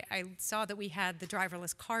I saw that we had the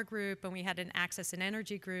driverless car group and we had an access and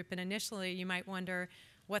energy group. And initially, you might wonder,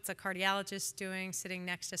 what's a cardiologist doing sitting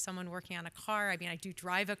next to someone working on a car? I mean, I do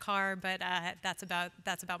drive a car, but that's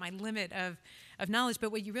about my limit of knowledge.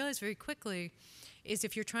 But what you realize very quickly is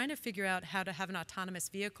if you're trying to figure out how to have an autonomous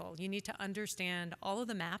vehicle, you need to understand all of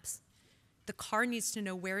the maps. The car needs to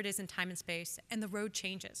know where it is in time and space, and the road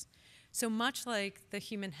changes. So much like the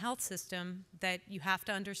human health system that you have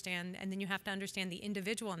to understand, and then you have to understand the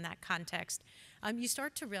individual in that context, you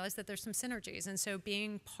start to realize that there's some synergies. And so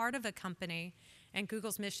being part of a company, and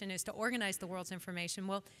Google's mission is to organize the world's information,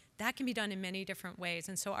 well, that can be done in many different ways.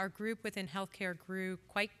 And so our group within healthcare grew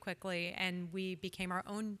quite quickly, and we became our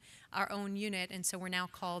own unit, and so we're now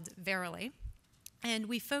called Verily. And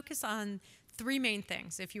we focus on three main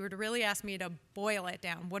things. If you were to really ask me to boil it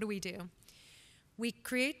down, what do? We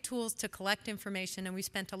create tools to collect information, and we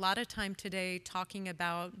spent a lot of time today talking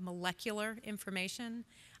about molecular information.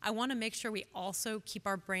 I want to make sure we also keep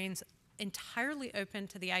our brains entirely open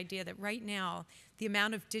to the idea that right now, the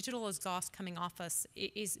amount of digital exhaust coming off us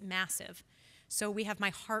is massive. So we have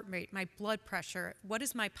my heart rate, my blood pressure, what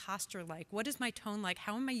is my posture like, what is my tone like,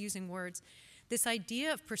 how am I using words? This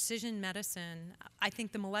idea of precision medicine, I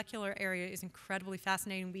think the molecular area is incredibly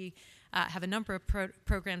fascinating. We have a number of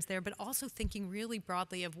programs there, but also thinking really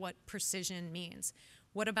broadly of what precision means.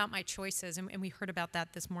 What about my choices? And we heard about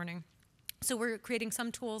that this morning. So we're creating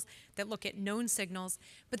some tools that look at known signals,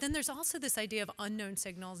 but then there's also this idea of unknown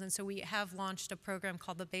signals, and so we have launched a program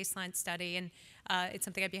called the Baseline Study, and it's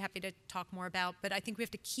something I'd be happy to talk more about, but I think we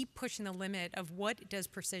have to keep pushing the limit of what does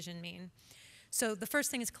precision mean. So the first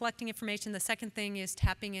thing is collecting information. The second thing is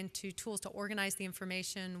tapping into tools to organize the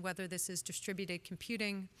information, whether this is distributed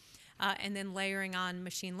computing, and then layering on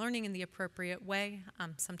machine learning in the appropriate way.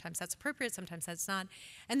 Sometimes that's appropriate, sometimes that's not.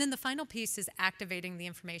 And then the final piece is activating the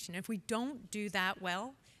information. If we don't do that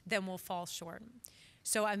well, then we'll fall short.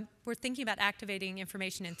 So we're thinking about activating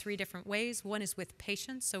information in three different ways. One is with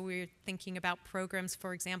patients. So we're thinking about programs,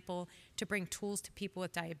 for example, to bring tools to people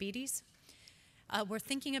with diabetes. We're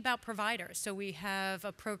thinking about providers. So we have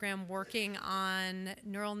a program working on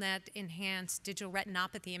neural net enhanced digital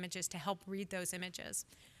retinopathy images to help read those images.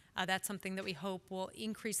 That's something that we hope will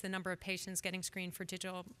increase the number of patients getting screened for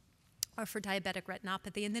digital or for diabetic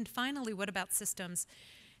retinopathy. And then finally, what about systems?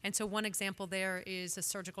 And so one example there is a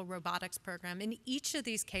surgical robotics program. In each of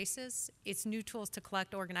these cases, it's new tools to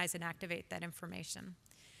collect, organize, and activate that information.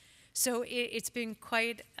 So it's been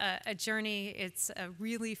quite a journey. It's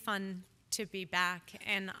really fun to be back.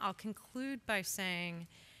 And I'll conclude by saying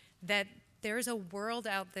that there's a world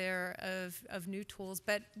out there of new tools,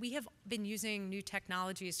 but we have been using new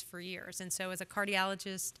technologies for years. And so as a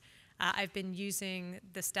cardiologist, I've been using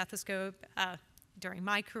the stethoscope during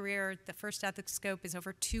my career. The first stethoscope is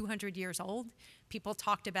over 200 years old. People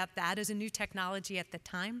talked about that as a new technology at the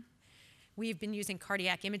time. We've been using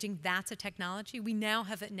cardiac imaging. That's a technology. We now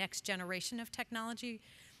have a next generation of technology.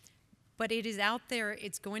 But it is out there,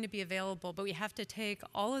 it's going to be available, but we have to take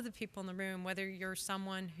all of the people in the room, whether you're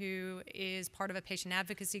someone who is part of a patient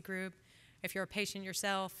advocacy group, if you're a patient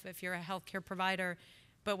yourself, if you're a healthcare provider.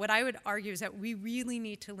 But what I would argue is that we really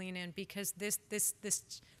need to lean in because this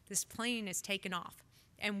plane is taken off.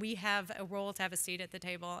 And we have a role to have a seat at the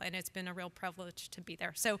table, and it's been a real privilege to be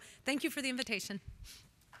there. So thank you for the invitation.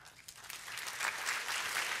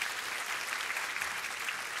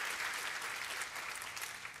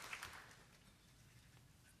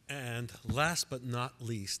 And last but not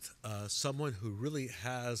least, someone who really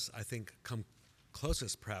has, I think, come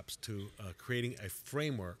closest perhaps to creating a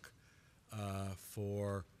framework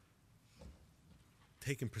for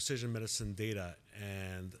taking precision medicine data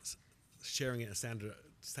and sharing it and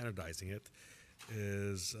standardizing it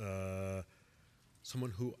is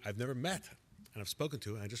someone who I've never met and I've spoken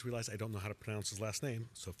to, and I just realized I don't know how to pronounce his last name,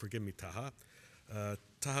 so forgive me, Taha.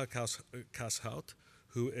 Taha Kass-Hout,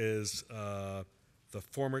 who is the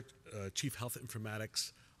former Chief Health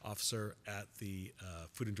Informatics Officer at the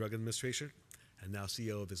Food and Drug Administration, and now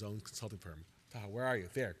CEO of his own consulting firm. Taha, where are you?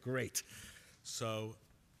 There, great. So,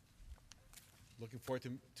 looking forward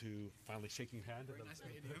to finally shaking your hand Very nice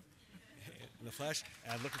meeting you. in the flesh,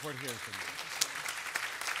 and looking forward to hearing from you.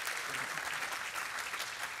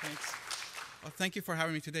 Thanks. Well, thank you for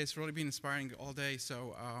having me today. It's really been inspiring all day.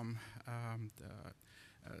 So,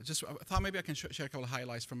 just I thought maybe I can share a couple of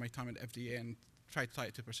highlights from my time at FDA and try to tie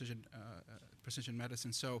it to precision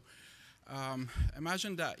medicine. So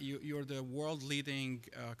imagine that you're the world-leading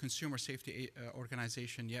consumer safety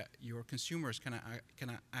organization, yet your consumers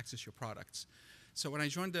cannot access your products. So when I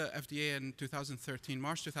joined the FDA in 2013,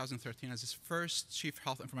 March 2013, as its first Chief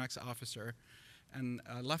Health Informatics Officer, and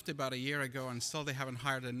left about a year ago, and still they haven't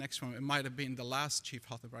hired the next one. It might have been the last chief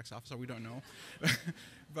health and practice officer, we don't know.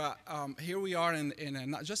 But here we are in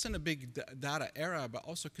not just in a big data era, but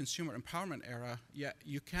also consumer empowerment era. Yet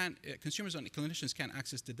you can't, consumers and clinicians can't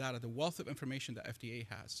access the data, the wealth of information that FDA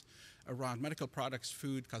has around medical products,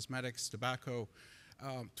 food, cosmetics, tobacco.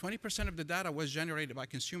 20% of the data was generated by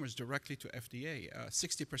consumers directly to FDA.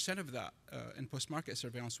 60% of that in post-market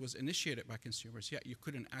surveillance was initiated by consumers, yet you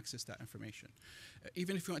couldn't access that information.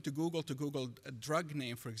 Even if you went to Google a drug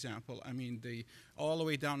name, for example, I mean, all the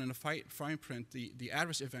way down in the fine print, the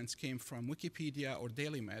adverse events came from Wikipedia or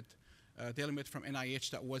DailyMed. DailyMed from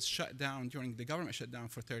NIH that was shut down during the government shutdown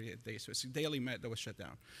for 38 days. So it's DailyMed that was shut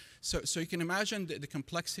down. So you can imagine the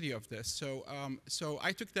complexity of this. So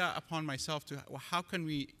I took that upon myself to, well, how can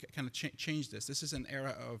we kind of change this? This is an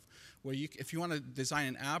era of where if you want to design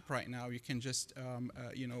an app right now, you can just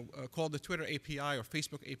call the Twitter API or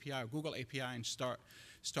Facebook API or Google API and start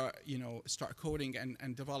coding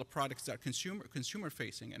and develop products that are consumer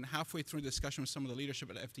facing. And halfway through the discussion with some of the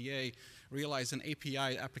leadership at the FDA, realized an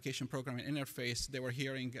API, application programming interface, they were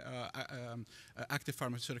hearing active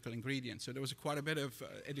pharmaceutical ingredients. So there was quite a bit of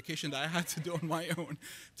education that I had to do on my own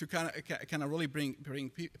to kind of really bring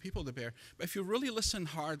people to bear. But if you really listen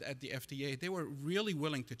hard at the FDA, they were really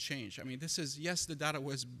willing to change. I mean, this is, yes, the data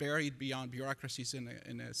was buried beyond bureaucracies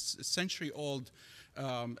in a century-old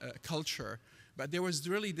culture. But there was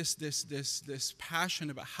really this passion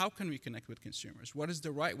about how can we connect with consumers? What is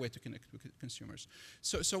the right way to connect with consumers?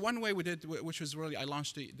 So one way we did, which was really, I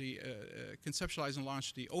launched conceptualized and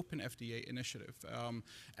launched the Open FDA initiative.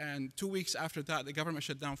 And 2 weeks after that, the government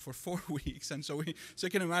shut down for 4 weeks. And so you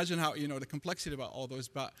can imagine how, the complexity about all those.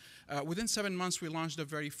 But within 7 months, we launched the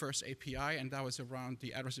very first API, and that was around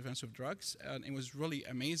the adverse events of drugs. And it was really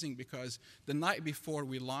amazing because the night before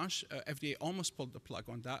we launched, FDA almost pulled the plug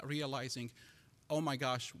on that, realizing, oh my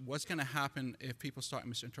gosh, what's going to happen if people start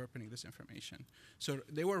misinterpreting this information? So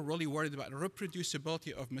they were really worried about the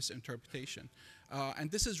reproducibility of misinterpretation.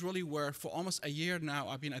 And this is really where, for almost a year now,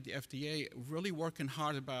 I've been at the FDA, really working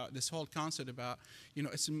hard about this whole concept about,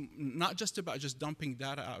 it's not just about just dumping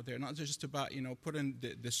data out there, not just about, putting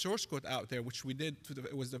the source code out there, which we did,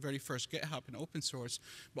 it was the very first GitHub and open source,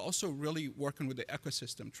 but also really working with the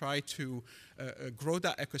ecosystem, try to grow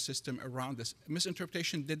that ecosystem around this.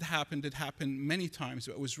 Misinterpretation did happen many times,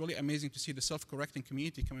 but it was really amazing to see the self-correcting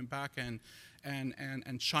community coming back and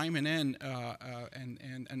chiming in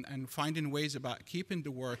and finding ways about keeping the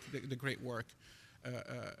work, the great work,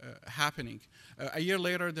 happening. A year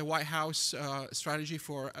later, the White House strategy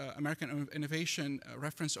for American innovation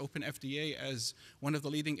referenced Open FDA as one of the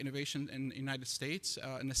leading innovations in the United States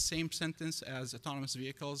in the same sentence as autonomous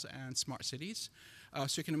vehicles and smart cities.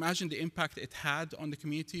 So you can imagine the impact it had on the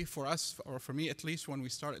community. For us, or for me at least, when we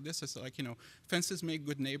started this, it's like, fences make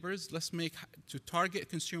good neighbors. To target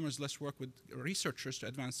consumers, let's work with researchers to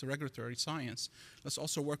advance the regulatory science. Let's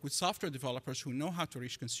also work with software developers who know how to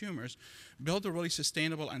reach consumers, build a really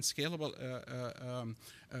sustainable and scalable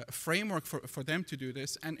framework for them to do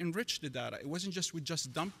this, and enrich the data. It wasn't just we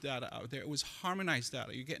just dumped data out there, it was harmonized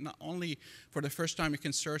data. You get not only, for the first time, you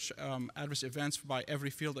can search adverse events by every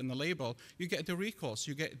field in the label, you get the recalls,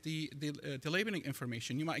 you get the labeling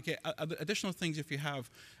information. You might get additional things if you have,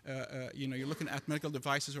 you're looking at medical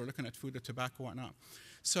devices or looking at food or tobacco, whatnot.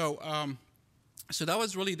 So that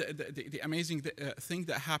was really the amazing thing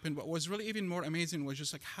that happened. What was really even more amazing was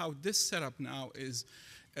just like how this setup now is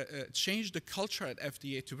changed the culture at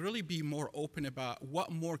FDA to really be more open about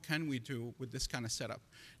what more can we do with this kind of setup.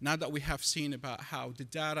 Now that we have seen about how the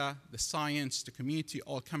data, the science, the community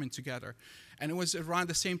all coming together. And it was around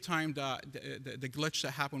the same time that the glitch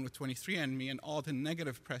that happened with 23andMe and all the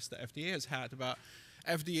negative press that FDA has had about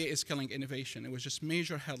FDA is killing innovation. It was just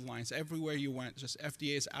major headlines everywhere you went. Just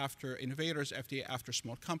FDA is after innovators, FDA after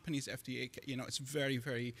small companies, FDA. It's very,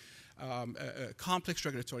 very complex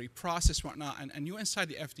regulatory process, whatnot. And you inside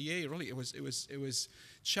the FDA, really, it was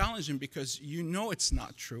challenging because it's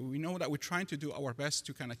not true. We know that we're trying to do our best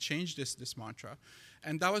to kind of change this mantra.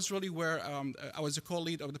 And that was really where I was a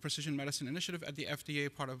co-lead of the Precision Medicine Initiative at the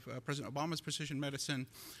FDA, part of President Obama's Precision Medicine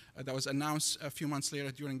that was announced a few months later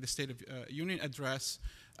during the State of Union address.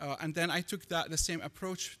 And then I took the same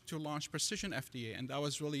approach to launch Precision FDA, and that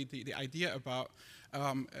was really the idea about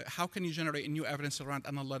how can you generate new evidence around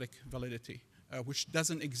analytic validity. which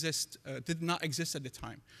doesn't exist, did not exist at the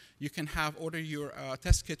time. You can order your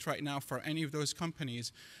test kit right now for any of those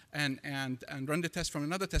companies and run the test from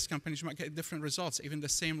another test company. You might get different results. Even the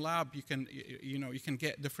same lab, you can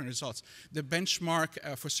get different results. The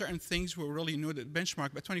benchmark for certain things were really new. The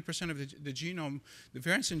benchmark, but 20% of the genome, the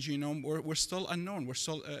variants in genome, were still unknown. We're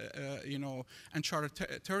still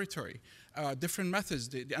uncharted territory. Different methods.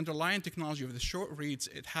 The underlying technology of the short reads,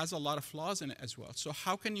 it has a lot of flaws in it as well. So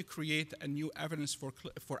how can you create a new evidence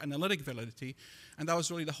for analytic validity? And that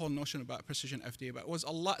was really the whole notion about precision FDA. But it was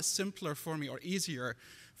a lot simpler for me, or easier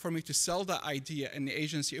for me, to sell that idea in the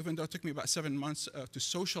agency, even though it took me about 7 months to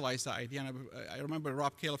socialize that idea. And I remember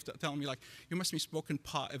Rob Califf telling me, like, you must be smoking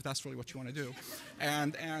pot if that's really what you want to do.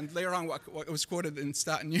 and later on, what was quoted in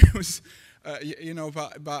Stat News,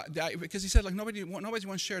 because he said, like, nobody wants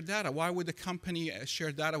to share data. Why would the company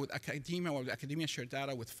share data with academia, or the academia share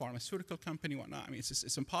data with pharmaceutical company, whatnot? I mean,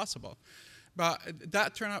 it's impossible. But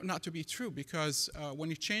that turned out not to be true, because when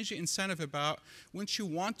you change the incentive about, once you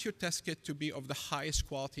want your test kit to be of the highest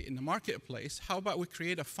quality in the marketplace, how about we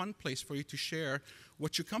create a fun place for you to share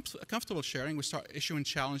what you're comfortable sharing? We start issuing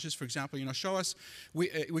challenges. For example, show us, we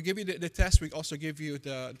give you the test, we also give you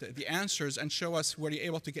the answers, and show us were you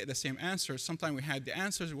able to get the same answers. Sometimes we had the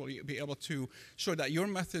answers, will you be able to show that your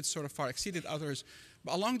methods sort of far exceeded others.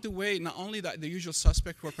 But along the way, not only that the usual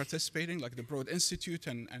suspects were participating, like the Broad Institute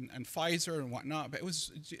and Pfizer and whatnot, but it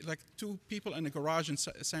was like 2 people in a garage in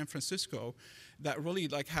San Francisco that really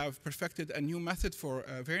have perfected a new method for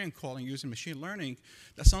variant calling using machine learning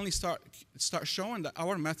that suddenly start showing that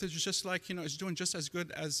our method is just it's doing just as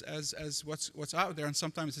good as what's out there, and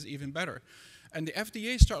sometimes it's even better. And the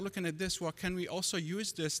FDA start looking at this, well, can we also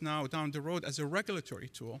use this now down the road as a regulatory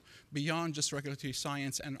tool beyond just regulatory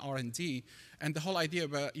science and R&D? And the whole idea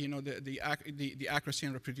about, the accuracy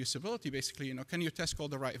and reproducibility, basically, can your test call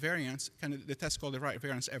the right variants? Can the test call the right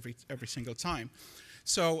variants every single time?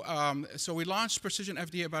 So we launched Precision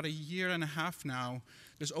FDA about 1.5 years now.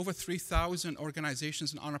 There's over 3,000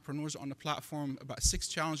 organizations and entrepreneurs on the platform, about 6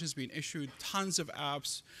 challenges being issued, tons of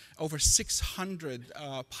apps, over 600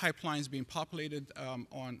 pipelines being populated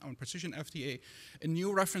on Precision FDA. A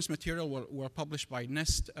new reference material were published by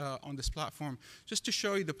NIST on this platform, just to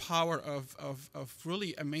show you the power of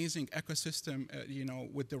really amazing ecosystem,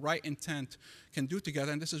 with the right intent can do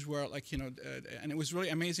together. And this is where, and it was really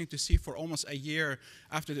amazing to see for almost a year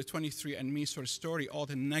after the 23andMe sort of story, all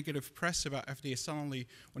the negative press about FDA, suddenly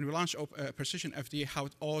when we launched Precision FDA, how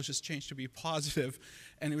it all just changed to be positive.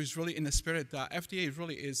 And it was really in the spirit that FDA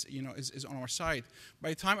really is on our side. By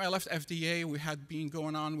the time I left FDA, we had been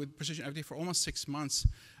going on with Precision FDA for almost 6 months.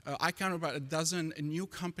 I counted about 12 new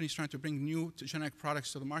companies trying to bring new genetic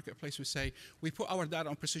products to the marketplace who say, we put our data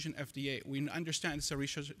on Precision FDA. We understand it's a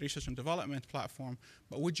research and development platform,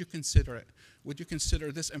 but would you consider it? Would you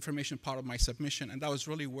consider this information part of my submission? And that was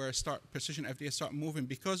really where Precision FDA started moving,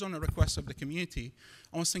 because on the request of the community,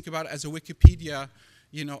 almost think about it as a Wikipedia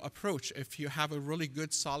approach. If you have a really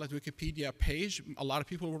good, solid Wikipedia page, a lot of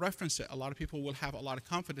people will reference it. A lot of people will have a lot of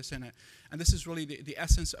confidence in it. And this is really the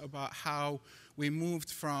essence about how we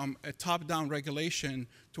moved from a top-down regulation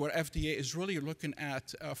to where FDA is really looking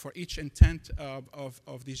at, for each intent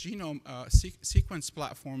of these genome sequence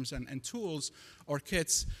platforms and tools or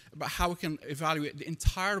kits, about how we can evaluate the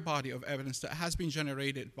entire body of evidence that has been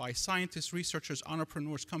generated by scientists, researchers,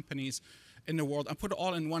 entrepreneurs, companies in the world, and put it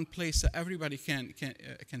all in one place so everybody can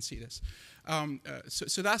see this.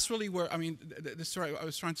 So that's really where, the story I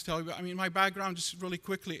was trying to tell you about. My background, just really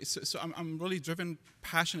quickly, so I'm really driven,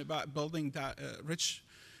 passionate about building that rich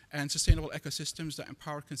and sustainable ecosystems that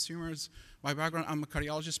empower consumers. My background, I'm a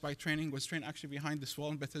cardiologist by training, was trained actually behind this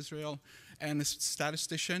wall in Beth Israel, and a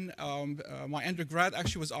statistician. My undergrad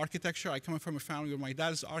actually was architecture. I come from a family where my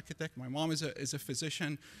dad is an architect, my mom is a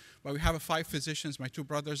physician, but we have 5 physicians. My 2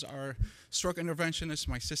 brothers are stroke interventionists.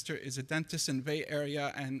 My sister is a dentist in the Bay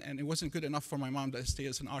Area, and it wasn't good enough for my mom to stay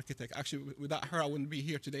as an architect. Actually, without her, I wouldn't be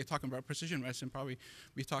here today talking about precision medicine, probably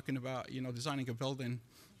be talking about, designing a building,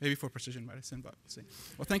 maybe for precision medicine, but we'll see.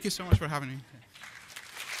 Well, thank you so much for having me.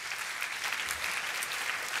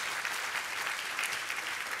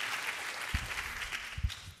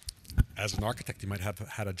 As an architect, you might have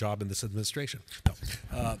had a job in this administration.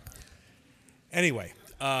 No. Anyway,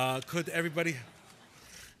 could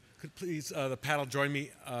please the panel join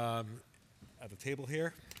me at the table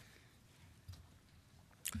here?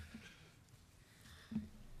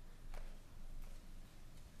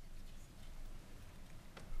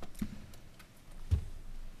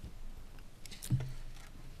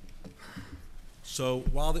 So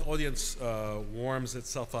while the audience warms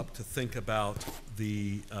itself up to think about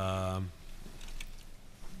the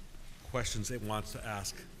questions it wants to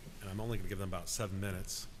ask, and I'm only going to give them about 7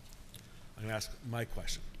 minutes. I'm going to ask my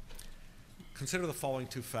question. Consider the following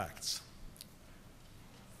 2 facts.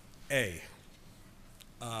 A,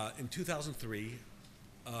 in 2003,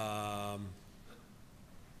 a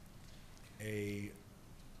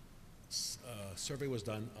survey was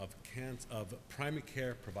done of primary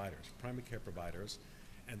care providers,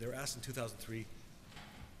 and they were asked in 2003,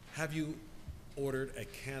 have you ordered a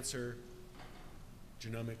cancer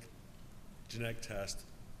genetic test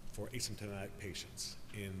for asymptomatic patients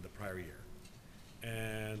in the prior year?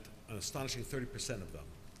 And an astonishing 30% of them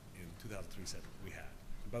in 2003 said we had.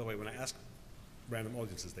 And by the way, when I ask random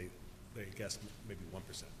audiences, they guess maybe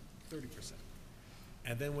 1%, 30%.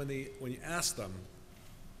 And then when you ask them,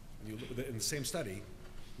 in the same study,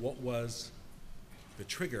 what was the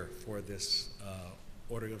trigger for this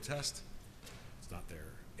ordering of test? It's not their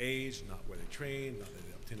age, not where they trained, not that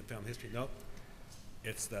they obtained a family history. No,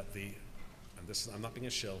 it's that and this is, I'm not being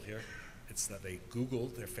a shill here, it's that they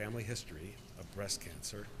Googled their family history of breast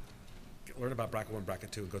cancer, learn about BRCA1,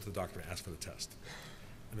 BRCA2, and go to the doctor and ask for the test.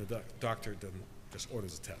 And the doctor then just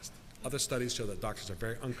orders a test. Other studies show that doctors are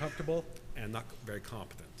very uncomfortable and not very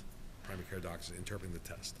competent, primary care doctors, in interpreting the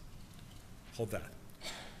test. Hold that.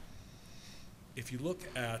 If you look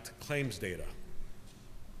at claims data,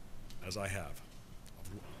 as I have,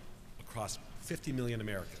 across 50 million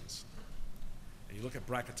Americans, and you look at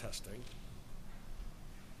BRCA testing,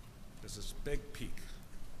 there's this big peak,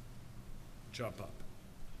 jump up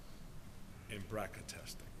in BRCA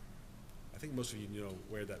testing. I think most of you know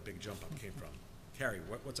where that big jump up came from. Carrie,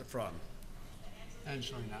 what's it from?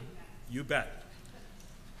 Angelina. You bet.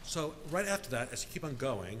 So right after that, as you keep on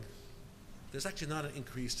going, there's actually not an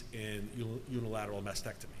increase in unilateral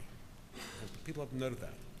mastectomy. And people have noted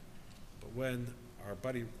that. But when our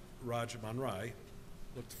buddy Raj Manrai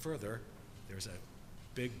looked further, there's a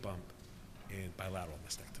big bump in bilateral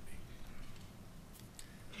mastectomy.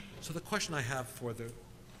 So the question I have for the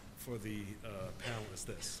panel is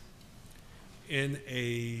this. In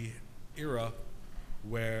a era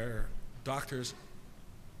where doctors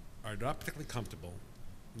are not particularly comfortable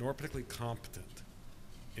nor particularly competent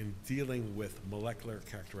in dealing with molecular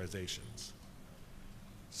characterizations,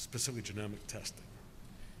 specifically genomic testing,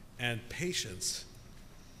 and patients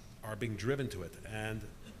are being driven to it, and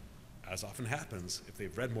as often happens, if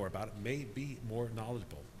they've read more about it, may be more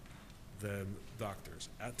knowledgeable than doctors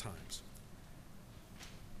at times.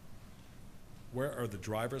 Where are the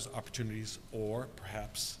drivers, opportunities, or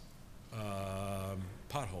perhaps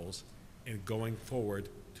potholes in going forward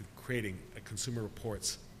to creating a consumer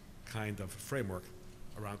reports kind of framework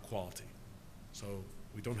around quality? So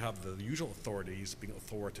we don't have the usual authorities being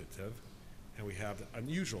authoritative, and we have the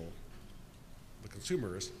unusual, the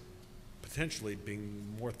consumers potentially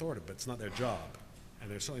being more authoritative, but it's not their job,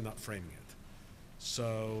 and they're certainly not framing it.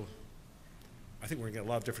 So I think we're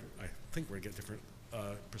gonna get different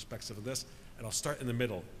perspectives of this, and I'll start in the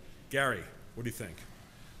middle. Gary, what do you think?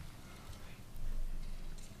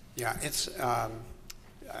 Yeah, it's, I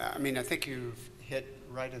mean, I think you've hit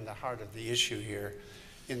right in the heart of the issue here.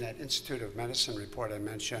 In that Institute of Medicine report I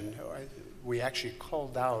mentioned, we actually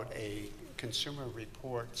called out a consumer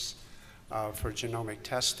reports for genomic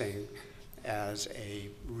testing as a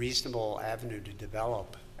reasonable avenue to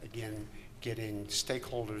develop, again, getting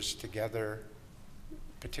stakeholders together,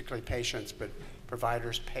 particularly patients, but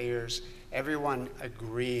providers, payers, everyone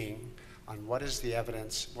agreeing on what is the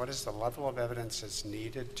evidence, what is the level of evidence that's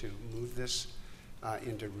needed to move this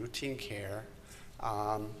into routine care.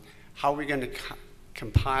 How are we going to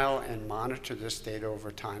compile and monitor this data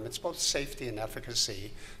over time? It's both safety and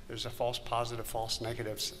efficacy. There's a false positive, false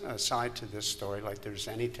negative side to this story, like there's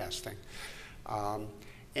any testing.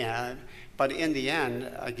 But in the end,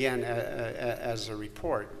 again, as a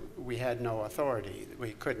report, we had no authority.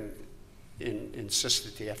 We couldn't insist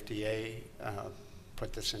that the FDA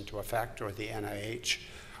put this into effect, or the NIH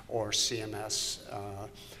or CMS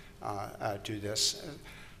do this.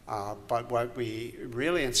 But what we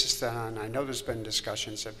really insisted on, I know there's been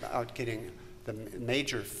discussions about getting the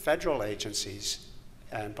major federal agencies,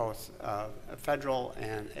 and both federal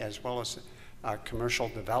and as well as commercial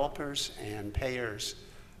developers and payers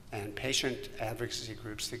and patient advocacy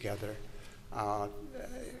groups together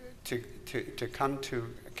to come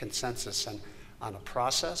to a consensus on a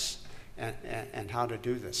process and how to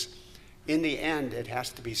do this. In the end, it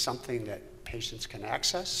has to be something that patients can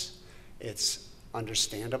access. It's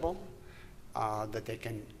understandable, that they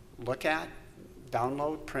can look at,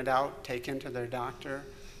 download, print out, take into their doctor,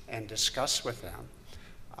 and discuss with them.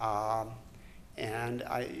 And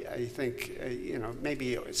I think, you know,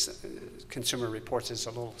 maybe consumer reports is a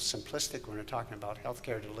little simplistic when we're talking about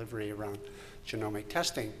healthcare delivery around genomic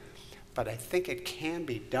testing, but I think it can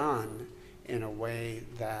be done in a way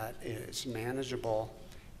that is manageable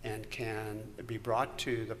and can be brought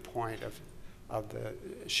to the point of the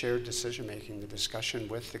shared decision-making, the discussion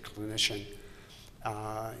with the clinician,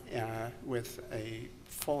 with a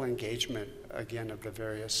full engagement, again, of the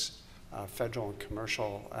various federal and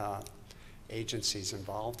commercial agencies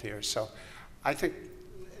involved here. So I think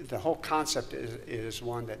the whole concept is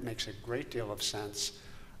one that makes a great deal of sense.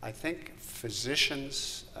 I think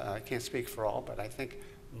physicians, I can't speak for all, but I think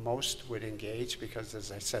most would engage because,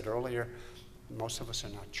 as I said earlier, most of us are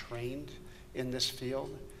not trained in this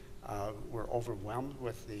field. We're overwhelmed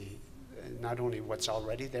with not only what's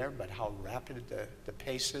already there, but how rapid the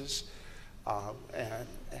pace is. And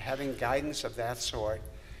having guidance of that sort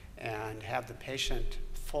and have the patient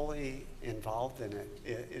fully involved in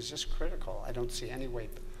it is just critical. I don't see any way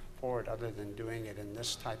forward other than doing it in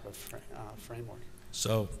this type of framework.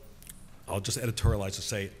 So I'll just editorialize to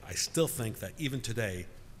say I still think that even today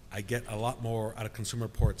I get a lot more out of Consumer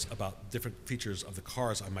Reports about different features of the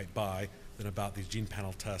cars I might buy than about these gene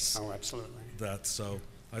panel tests. Oh, absolutely. So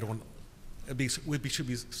I don't want, we should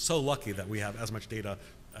be so lucky that we have as much data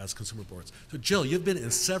as Consumer Reports. So Jill, you've been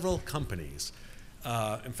in several companies.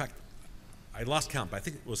 In fact, I lost count, but I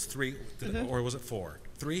think it was 3, or was it 4?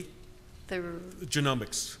 3? The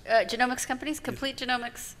Genomics. genomics companies, Complete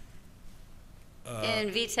Genomics,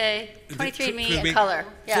 Invitae, 23andMe, and Me. Color.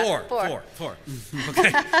 Yeah, 4.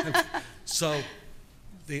 Okay. So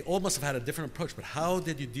they all must have had a different approach, but how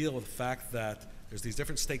did you deal with the fact that there's these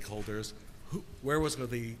different stakeholders? Where was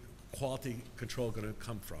the quality control going to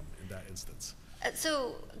come from in that instance?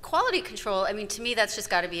 So quality control, I mean, to me, that's just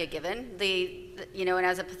got to be a given. And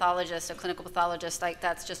as a pathologist, a clinical pathologist, like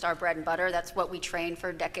that's just our bread and butter. That's what we train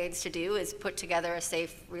for decades to do, is put together a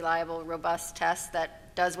safe, reliable, robust test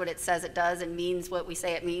that does what it says it does and means what we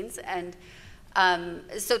say it means. And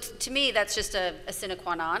so to me, that's just a sine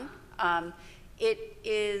qua non. It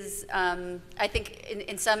is, I think,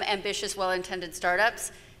 in some ambitious, well-intended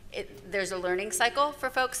startups, there's a learning cycle for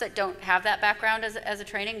folks that don't have that background as a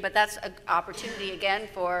training, but that's an opportunity, again,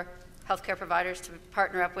 for healthcare providers to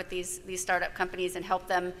partner up with these startup companies and help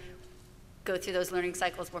them go through those learning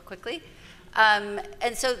cycles more quickly. And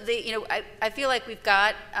so, I feel like we've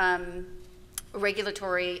got a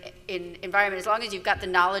regulatory environment, as long as you've got the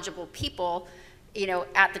knowledgeable people,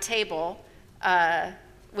 at the table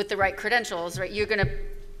with the right credentials, right, you're going to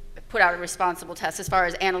put out a responsible test as far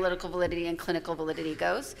as analytical validity and clinical validity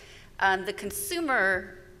goes. The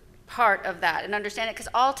consumer part of that, and understand it, because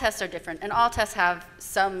all tests are different and all tests have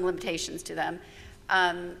some limitations to them.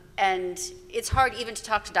 And it's hard even to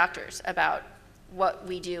talk to doctors about what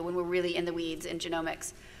we do when we're really in the weeds in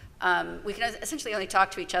genomics. We can essentially only talk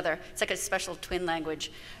to each other. It's like a special twin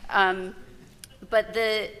language. But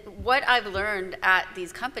what I've learned at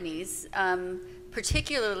these companies,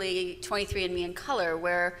 particularly 23andMe and Color,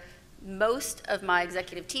 where most of my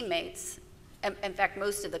executive teammates, in fact,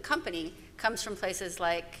 most of the company, comes from places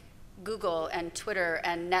like Google and Twitter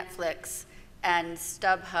and Netflix and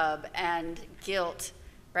StubHub and Gilt,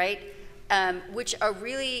 right? Which are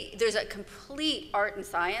really, there's a complete art and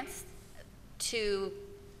science to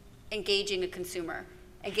engaging a consumer,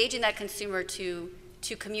 engaging that consumer to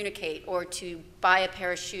communicate or to buy a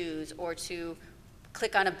pair of shoes or to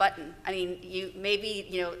click on a button. I mean,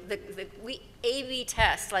 we A/B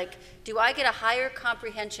test, like, do I get a higher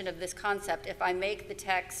comprehension of this concept if I make the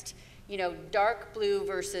text, dark blue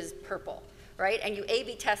versus purple, right? And you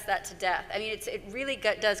A/B test that to death. I mean, it really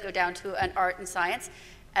does go down to an art and science.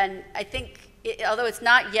 And I think, although it's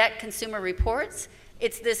not yet Consumer Reports,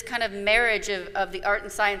 it's this kind of marriage of the art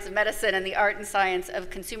and science of medicine and the art and science of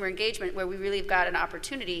consumer engagement, where we really have got an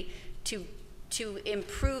opportunity to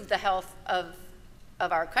improve the health of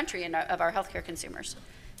our country and of our healthcare consumers.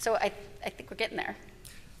 So I think we're getting there.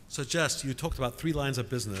 So Jess, you talked about 3 lines of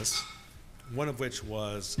business, one of which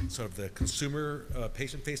was sort of the consumer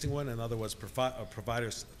patient-facing one, and another was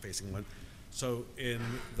provider-facing one. So in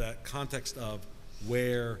that context of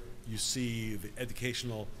where you see the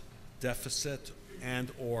educational deficit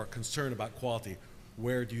and or concern about quality,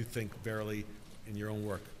 where do you think, Verily, in your own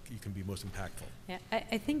work, you can be most impactful? Yeah,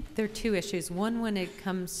 I think there are 2 issues. One, when it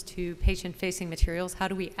comes to patient-facing materials, how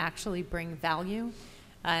do we actually bring value?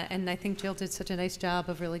 And I think Jill did such a nice job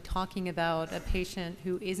of really talking about a patient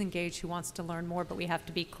who is engaged, who wants to learn more, but we have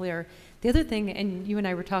to be clear. The other thing, and you and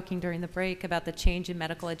I were talking during the break about the change in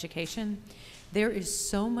medical education, there is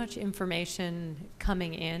so much information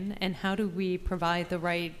coming in, and how do we provide the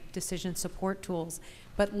right decision support tools,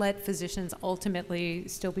 but let physicians ultimately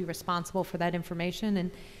still be responsible for that information?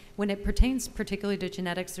 And when it pertains particularly to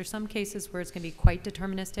genetics, there's some cases where it's going to be quite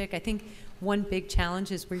deterministic. I think one big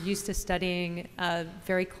challenge is we're used to studying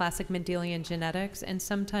very classic Mendelian genetics, and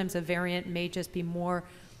sometimes a variant may just be more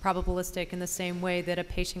probabilistic in the same way that a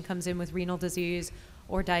patient comes in with renal disease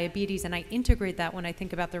or diabetes, and I integrate that when I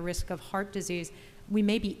think about the risk of heart disease. We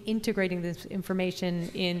may be integrating this information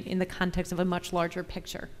in the context of a much larger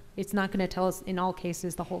picture. It's not going to tell us in all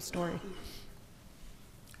cases the whole story.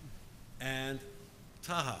 And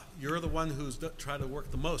Taha, you're the one who's tried to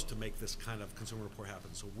work the most to make this kind of consumer report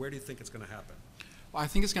happen. So where do you think it's going to happen? Well, I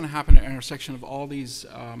think it's going to happen at an intersection of all these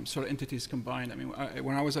sort of entities combined. I mean,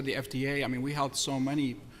 when I was at the FDA, I mean, we held so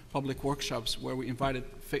many public workshops where we invited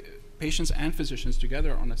patients and physicians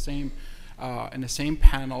together on the same in the same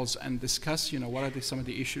panels and discuss, what are some of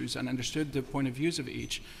the issues, and understood the point of views of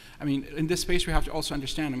each. I mean, in this space, we have to also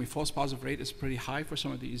understand, I mean, false positive rate is pretty high for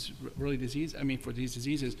some of these for these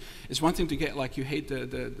diseases. It's one thing to get, like, you hate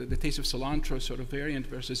the taste of cilantro sort of variant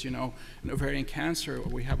versus, an ovarian cancer,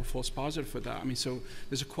 where we have a false positive for that. I mean, so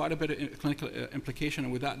there's quite a bit of clinical implication,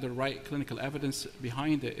 and without the right clinical evidence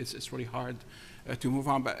behind it, it's really hard to move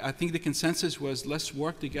on. But I think the consensus was, let's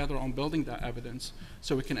work together on building that evidence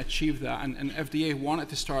so we can achieve that. And FDA wanted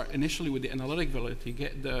to start initially with the analytic validity,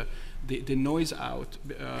 get the noise out,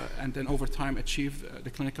 and then over time achieve the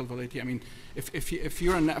clinical validity. I mean, if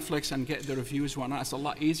you're on Netflix and get the reviews, whatnot, it's a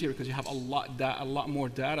lot easier because you have a lot more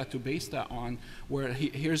data to base that on. Where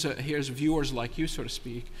here's viewers like you, so to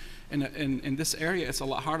speak. In this area, it's a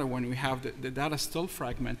lot harder when we have the data still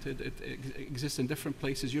fragmented. It exists in different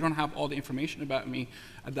places. You don't have all the information about me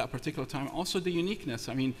at that particular time. Also, the uniqueness.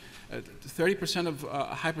 I mean, 30% of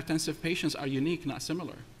hypertensive patients are unique, not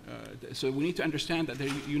similar. So we need to understand that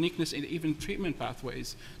there's uniqueness in even treatment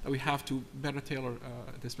pathways that we have to better tailor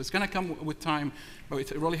this. But it's going to come with time, but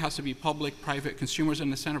it really has to be public, private, consumers in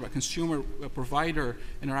the center, but consumer-provider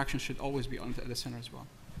interaction should always be at the center as well.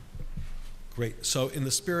 Great. So in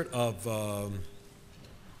the spirit of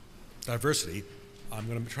diversity, I'm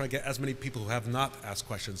going to try to get as many people who have not asked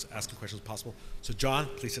questions asking questions as possible. So John,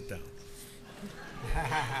 please sit down.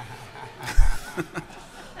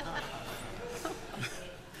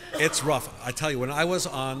 It's rough. I tell you, when I was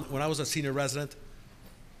a senior resident,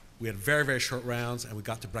 we had very, very short rounds, and we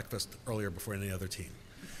got to breakfast earlier before any other team.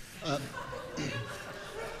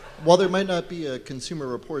 While there might not be consumer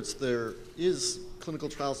reports, there is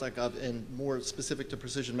clinicaltrials.gov, and more specific to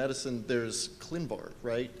precision medicine, there's ClinVar,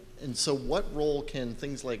 right? And so what role can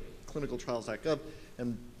things like clinicaltrials.gov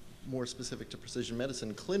and more specific to precision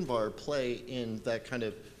medicine, ClinVar, play in that kind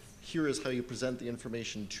of, here is how you present the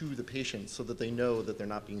information to the patient so that they know that they're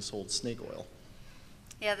not being sold snake oil?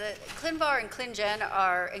 Yeah, the ClinVar and ClinGen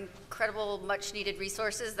are incredible, much-needed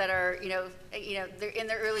resources that are, they're in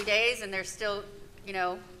their early days and they're still,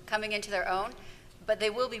 coming into their own. But they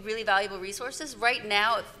will be really valuable resources. Right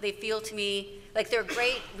now, they feel to me like they're a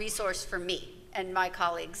great resource for me and my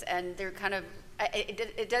colleagues, and they're kind of,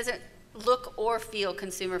 it doesn't look or feel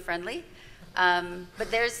consumer friendly,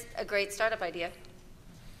 but there's a great startup idea.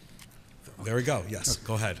 There we go. Yes,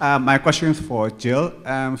 go ahead. My question is for Jill.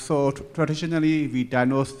 So traditionally, we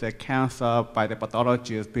diagnose the cancer by the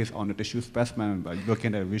pathologist based on the tissue specimen, by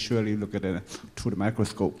looking at it visually, look at it through the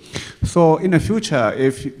microscope. So in the future,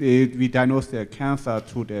 if we diagnose the cancer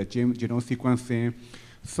through the genome sequencing,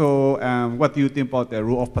 so what do you think about the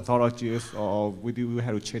role of pathologists, or would you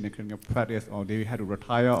have to change the clinical practice, or do you have to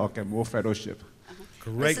retire or get more fellowship?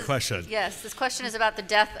 Great question. Yes, this question is about the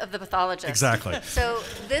death of the pathologist. Exactly. So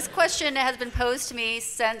this question has been posed to me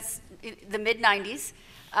since the mid-90s.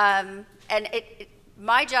 And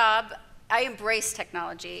my job, I embrace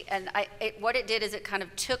technology. And what it did is it kind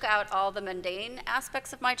of took out all the mundane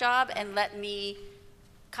aspects of my job and let me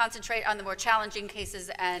concentrate on the more challenging cases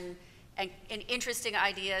and interesting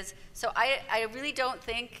ideas. So I really don't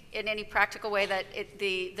think in any practical way that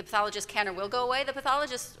the pathologist can or will go away. The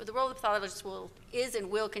role of the pathologist is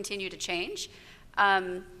and will continue to change.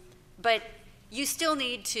 But you still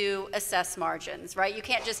need to assess margins, right? You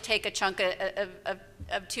can't just take a chunk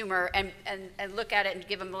of tumor and look at it and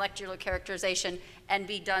give a molecular characterization and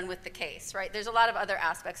be done with the case, right? There's a lot of other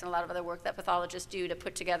aspects and a lot of other work that pathologists do to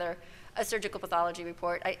put together a surgical pathology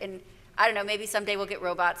report. I don't know, maybe someday we'll get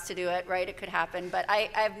robots to do it, right? It could happen. But I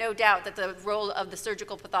have no doubt that the role of the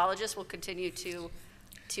surgical pathologist will continue to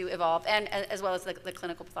evolve, and as well as the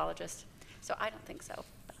clinical pathologist. So I don't think so.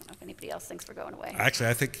 know if anybody else thinks we're going away. Actually,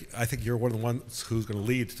 I think you're one of the ones who's going to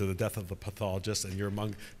lead to the death of the pathologist, and you're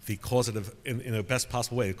among the causative, in the best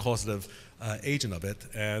possible way, the causative agent of it.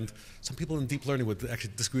 And some people in deep learning would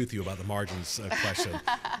actually disagree with you about the margins question.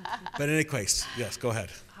 But in any case, yes, go ahead.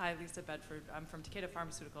 Hi, Lisa Bedford. I'm from Takeda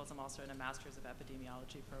Pharmaceuticals. I'm also in a Master's of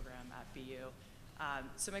Epidemiology program at BU.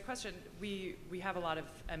 So my question, we have a lot of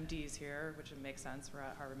MDs here, which makes sense. We're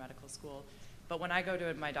at Harvard Medical School. But when I go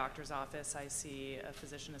to my doctor's office, I see a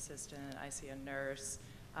physician assistant, I see a nurse.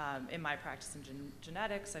 In my practice in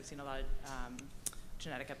genetics, I've seen a lot of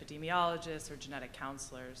genetic epidemiologists or genetic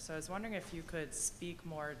counselors. So I was wondering if you could speak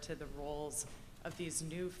more to the roles of these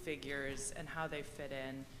new figures and how they fit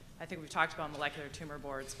in. I think we've talked about molecular tumor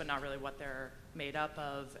boards, but not really what they're made up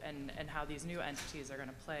of, and how these new entities are going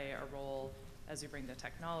to play a role as we bring the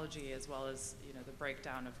technology, as well as the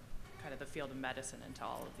breakdown of kind of the field of medicine into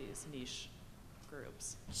all of these niche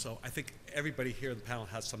groups. So I think everybody here in the panel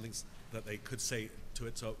has something that they could say to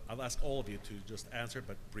it. So I'll ask all of you to just answer,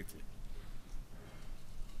 but briefly.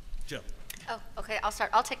 Jill. Oh, okay, I'll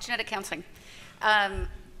start. I'll take genetic counseling.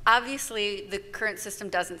 Obviously, the current system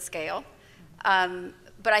doesn't scale,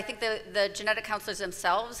 but I think the genetic counselors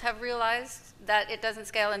themselves have realized that it doesn't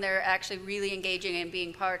scale, and they're actually really engaging and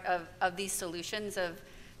being part of these solutions of,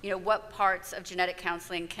 what parts of genetic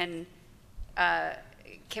counseling can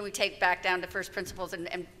we take back down to first principles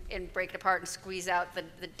and break it apart and squeeze out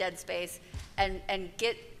the dead space and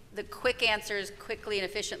get the quick answers quickly and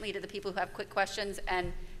efficiently to the people who have quick questions,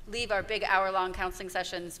 and leave our big hour-long counseling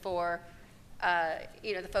sessions for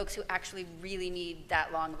the folks who actually really need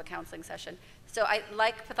that long of a counseling session. So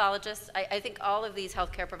like pathologists, I think all of these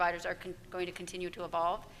healthcare providers are going to continue to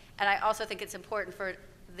evolve, and I also think it's important for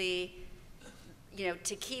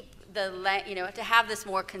to keep to have this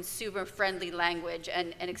more consumer-friendly language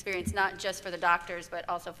and experience, not just for the doctors, but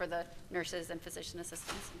also for the nurses and physician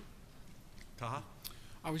assistants. Taha?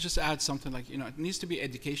 I would just add something like, it needs to be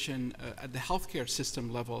education at the healthcare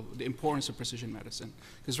system level, the importance of precision medicine.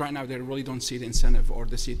 Because right now they really don't see the incentive, or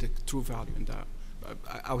they see the true value in that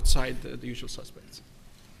outside the usual suspects.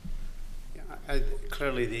 Yeah,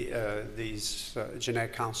 clearly these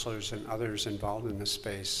genetic counselors and others involved in this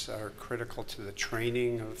space are critical to the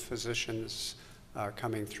training of physicians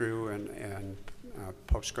coming through and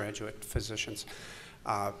postgraduate physicians.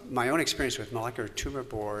 My own experience with molecular tumor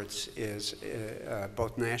boards is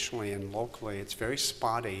both nationally and locally, it's very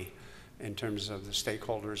spotty in terms of the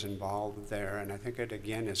stakeholders involved there, and I think it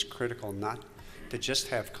again is critical not to just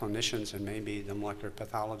have clinicians and maybe the molecular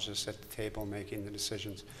pathologists at the table making the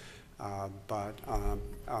decisions, but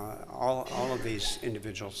all of these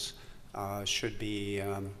individuals should be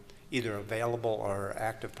either available or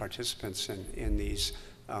active participants in these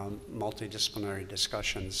multidisciplinary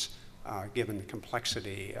discussions, given the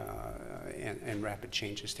complexity and rapid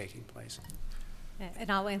changes taking place.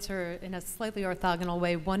 And I'll answer in a slightly orthogonal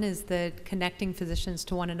way. One is the connecting physicians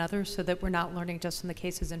to one another so that we're not learning just from the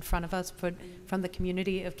cases in front of us, but from the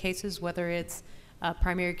community of cases, whether it's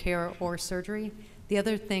primary care or surgery. The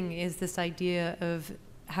other thing is this idea of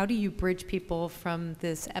how do you bridge people from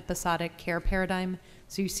this episodic care paradigm?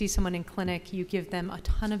 So you see someone in clinic, you give them a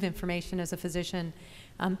ton of information as a physician.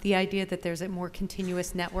 The idea that there's a more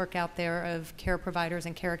continuous network out there of care providers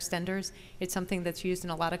and care extenders, it's something that's used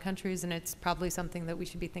in a lot of countries, and it's probably something that we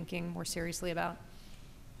should be thinking more seriously about.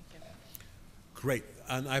 Great.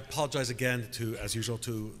 And I apologize again, as usual,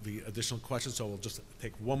 to the additional questions, so we'll just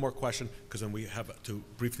take one more question, because then we have to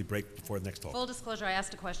briefly break before the next talk. Full disclosure, I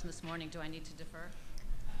asked a question this morning. Do I need to defer?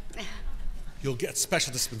 You'll get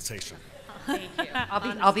special dispensation. Thank you.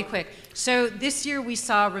 I'll be quick. So this year we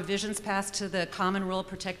saw revisions passed to the Common Rule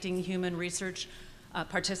protecting human research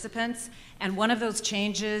participants, and one of those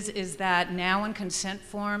changes is that now in consent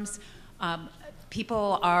forms,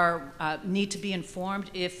 people need to be informed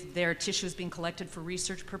if their tissue is being collected for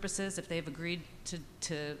research purposes, if they've agreed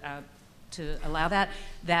to allow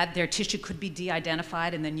that their tissue could be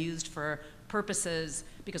de-identified and then used for purposes,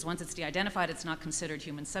 because once it's de-identified, it's not considered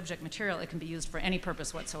human subject material. It can be used for any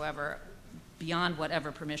purpose whatsoever, beyond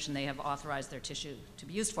whatever permission they have authorized their tissue to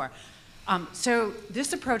be used for. So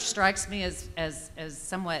this approach strikes me as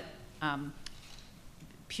somewhat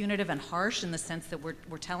punitive and harsh, in the sense that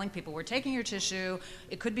we're telling people, we're taking your tissue,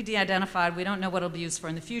 it could be de-identified, we don't know what it'll be used for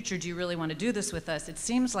in the future, do you really want to do this with us? It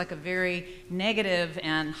seems like a very negative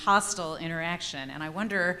and hostile interaction, and I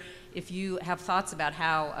wonder if you have thoughts about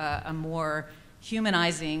how a more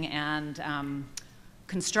humanizing and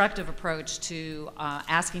constructive approach to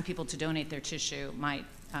asking people to donate their tissue might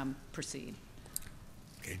proceed.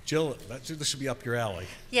 Okay, Jill, this should be up your alley.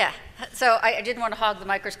 Yeah, so I didn't want to hog the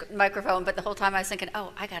microphone, but the whole time I was thinking,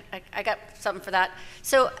 oh, I got something for that.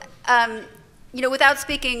 So, without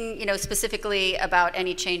speaking, specifically about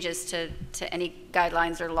any changes to any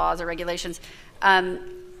guidelines or laws or regulations,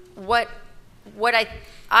 what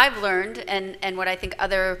I've learned and what I think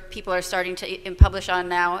other people are starting to publish on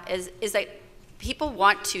now is that people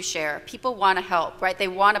want to share, people want to help, right? They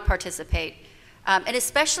want to participate. And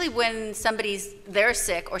especially when they're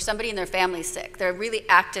sick or somebody in their family's sick, they're really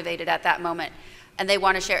activated at that moment and they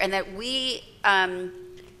want to share. And that we,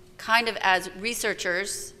 kind of as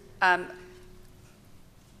researchers,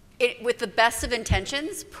 with the best of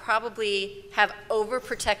intentions, probably have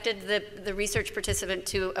overprotected the research participant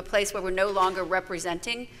to a place where we're no longer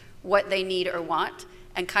representing what they need or want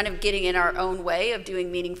and kind of getting in our own way of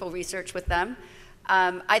doing meaningful research with them.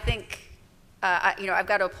 I think I've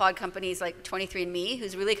got to applaud companies like 23andMe,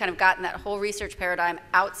 who's really kind of gotten that whole research paradigm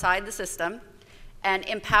outside the system and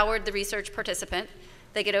empowered the research participant.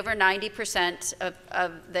 They get over 90%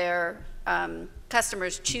 of their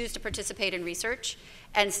customers choose to participate in research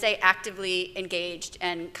and stay actively engaged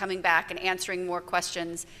and coming back and answering more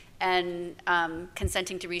questions and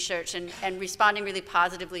consenting to research and responding really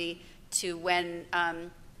positively to when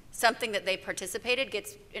something that they participated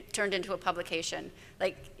gets turned into a publication.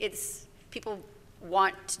 Like, people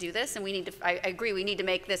want to do this, and I agree, we need to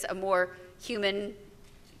make this a more human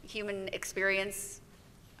experience,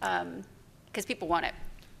 because people want it.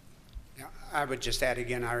 Yeah, I would just add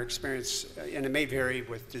again, our experience, and it may vary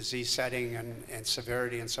with disease setting and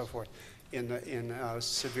severity and so forth. In a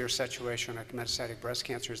severe situation like metastatic breast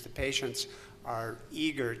cancers, the patients are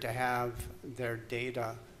eager to have their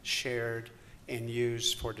data shared and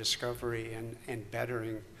used for discovery and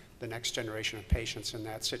bettering the next generation of patients in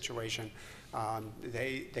that situation.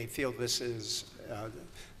 They feel this is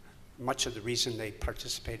much of the reason they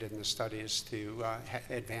participated in the study is to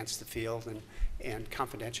advance the field, and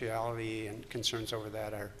confidentiality and concerns over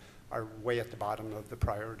that are way at the bottom of the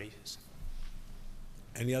priorities.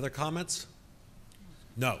 Any other comments?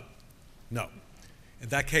 No. In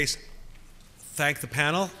that case, thank the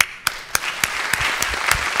panel.